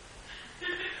boat.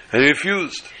 And he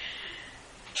refused.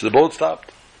 So the boat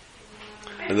stopped.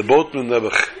 And the boatman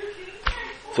Nebuch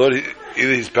thought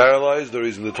either he's paralyzed or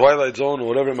he's in the twilight zone or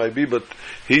whatever it might be, but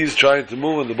he's trying to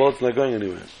move and the boat's not going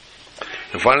anywhere.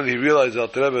 And finally he realized the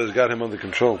Alter Rebbe has got him under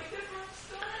control.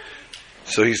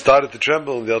 So he started to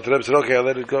tremble, and the Alter Rebbe said, okay, I'll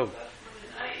let it go.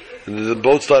 And the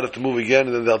boat started to move again,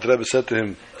 and then the Alter Rebbe said to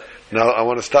him, now I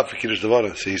want to stop for Kiddush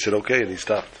Levana. So he said, okay, and he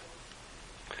stopped.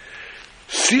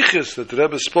 Sichos that the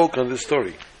Rebbe spoke on this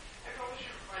story.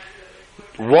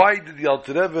 Why did the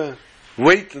Alter Rebbe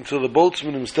wait until the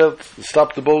boatsman himself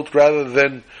stopped the boat rather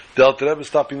than the Alter Rebbe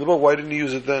stopping the boat? Why didn't he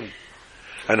use it then?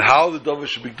 And how the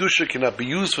Dovish B'Kedusha cannot be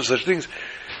used for such things.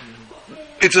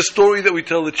 It's a story that we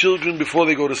tell the children before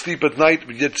they go to sleep at night,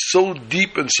 but yet so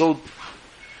deep and so...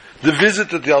 The visit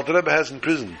that the Alter Rebbe has in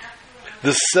prison,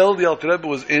 the cell the Alter Rebbe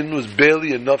was in was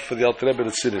barely enough for the Alter Rebbe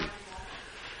to sit in.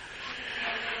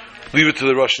 Leave it to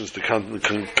the Russians to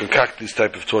concoct these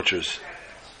type of tortures.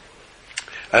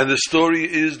 And the story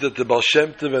is that the Baal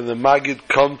Shem Tov and the Maggid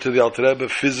come to the Alter Rebbe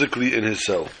physically in his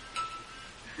cell.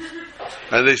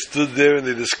 And they stood there and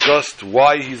they discussed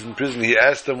why he's in prison. He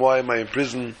asked them, why am I in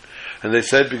prison? And they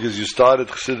said, because you started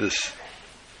Chassidus.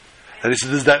 And he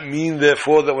said, does that mean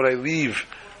therefore that when I leave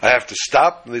I have to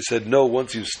stop? And they said, no,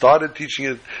 once you've started teaching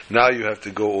it, now you have to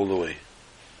go all the way.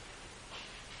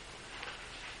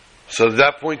 So at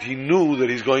that point he knew that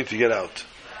he's going to get out.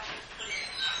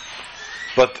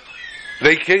 But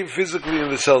they came physically in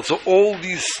the cell. So all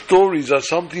these stories are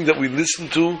something that we listen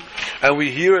to and we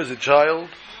hear as a child.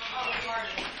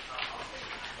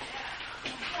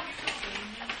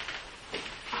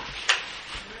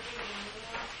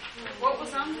 What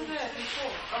was under there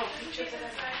before? Oh,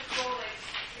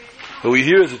 But we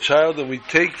hear as a child and we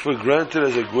take for granted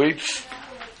as a great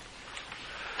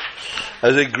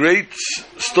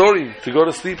story to go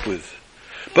to sleep with.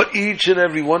 But each and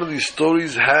every one of these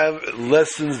stories have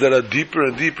lessons that are deeper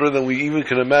and deeper than we even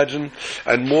can imagine,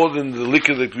 and more than the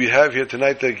liquor that we have here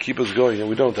tonight that keep us going. And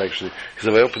we don't actually, because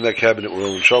if I open that cabinet, we're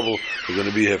all in trouble. We're going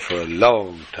to be here for a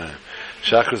long time.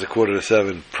 Chakra's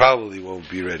 6:45, probably won't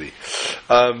be ready.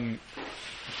 Don't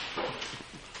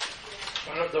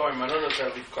worry, my daughter's got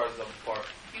to leave cars at the park.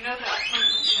 you know that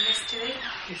appointment you missed today?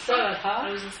 You saw that, huh?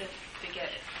 I was going to say, forget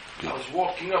it. I was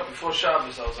walking up before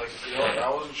Shabbos. I was like, I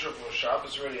wasn't sure if it was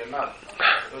Shabbos already or not.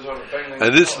 It was over bang.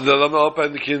 And this, the Lama Opa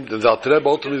and the Kind, the Alter Rebbe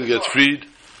ultimately gets freed.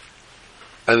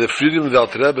 And the freedom of the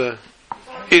Alter Rebbe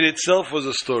in itself was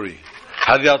a story.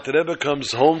 How the Alter Rebbe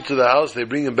comes home to the house, they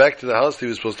bring him back to the house he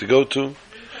was supposed to go to,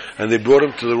 and they brought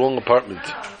him to the wrong apartment.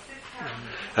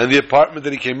 And the apartment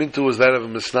that he came into was that of a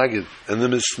Misnagid. And the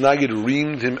Misnagid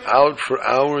reamed him out for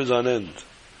hours on end.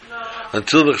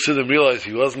 Until the Chassidim realized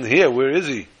he wasn't here. Where is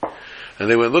he? And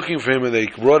they went looking for him and they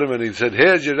brought him and he said,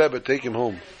 here's your Rebbe, take him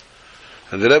home.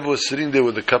 And the Rebbe was sitting there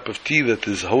with a cup of tea that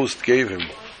his host gave him.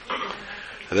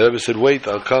 And the Rebbe said, wait,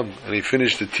 I'll come. And he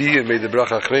finished the tea and made the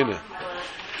bracha achrena.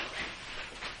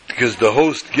 Because the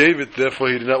host gave it, therefore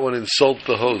he did not want to insult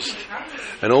the host.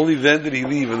 And only then did he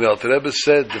leave. And the Alter Rebbe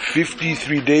said, the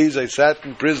 53 days I sat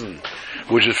in prison,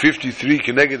 which is 53,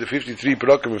 connected the 53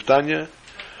 Parakim of Tanya,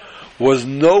 was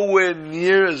nowhere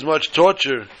near as much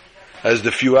torture as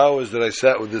the few hours that I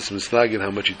sat with this Misnag and how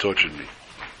much he tortured me.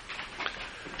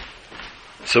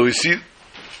 So we see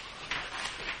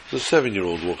the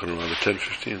 7-year-old walking around at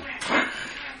 10:15.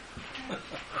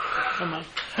 Come on.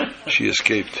 She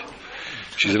escaped.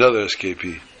 She's another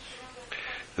escapee.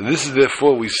 And this is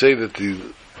therefore we say that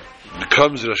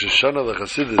becomes Rosh Hashanah the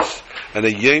Chassidus, and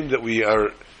a yom that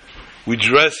we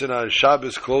dress in our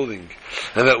Shabbos clothing,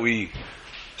 and that we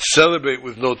celebrate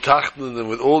with no tachton and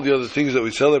with all the other things that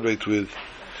we celebrate with,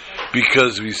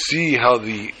 because we see how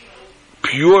the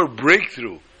pure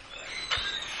breakthrough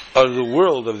of the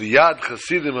world of the Yad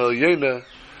Chasidim Elyoina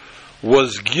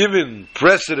was given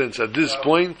precedence at this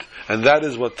point, and that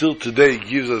is what till today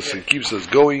gives us and keeps us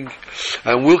going,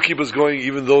 and will keep us going,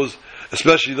 even those,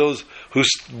 especially those who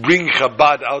bring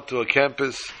Chabad out to a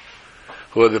campus,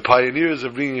 who are the pioneers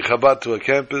of bringing Chabad to a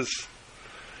campus,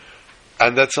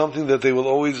 and that's something that they will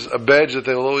always, a badge that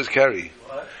they will always carry.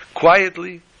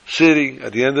 Quietly, sitting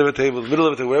at the end of a table, in the middle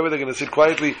of a table, wherever they're going to sit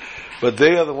quietly, but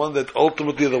they are the ones that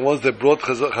ultimately are the ones that brought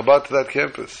Chabad to that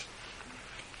campus.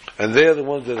 And they are the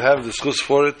ones that have the schus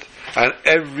for it. And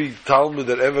every Talmud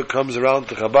that ever comes around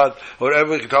to Chabad, or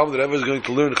every Talmud that ever is going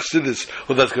to learn Chassidus,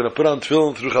 or that's going to put on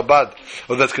tefillin through Chabad,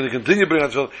 or that's going to continue bringing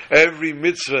on tefillin, every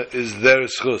mitzvah is their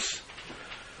schus.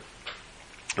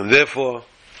 And therefore,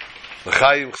 the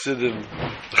Chaim Chassidim,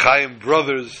 the Chaim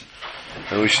brothers,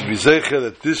 and we should be zeicher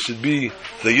that this should be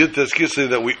the Yud Teskisei,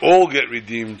 that we all get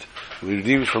redeemed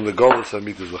from the Golus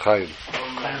Amitas L'Chaim.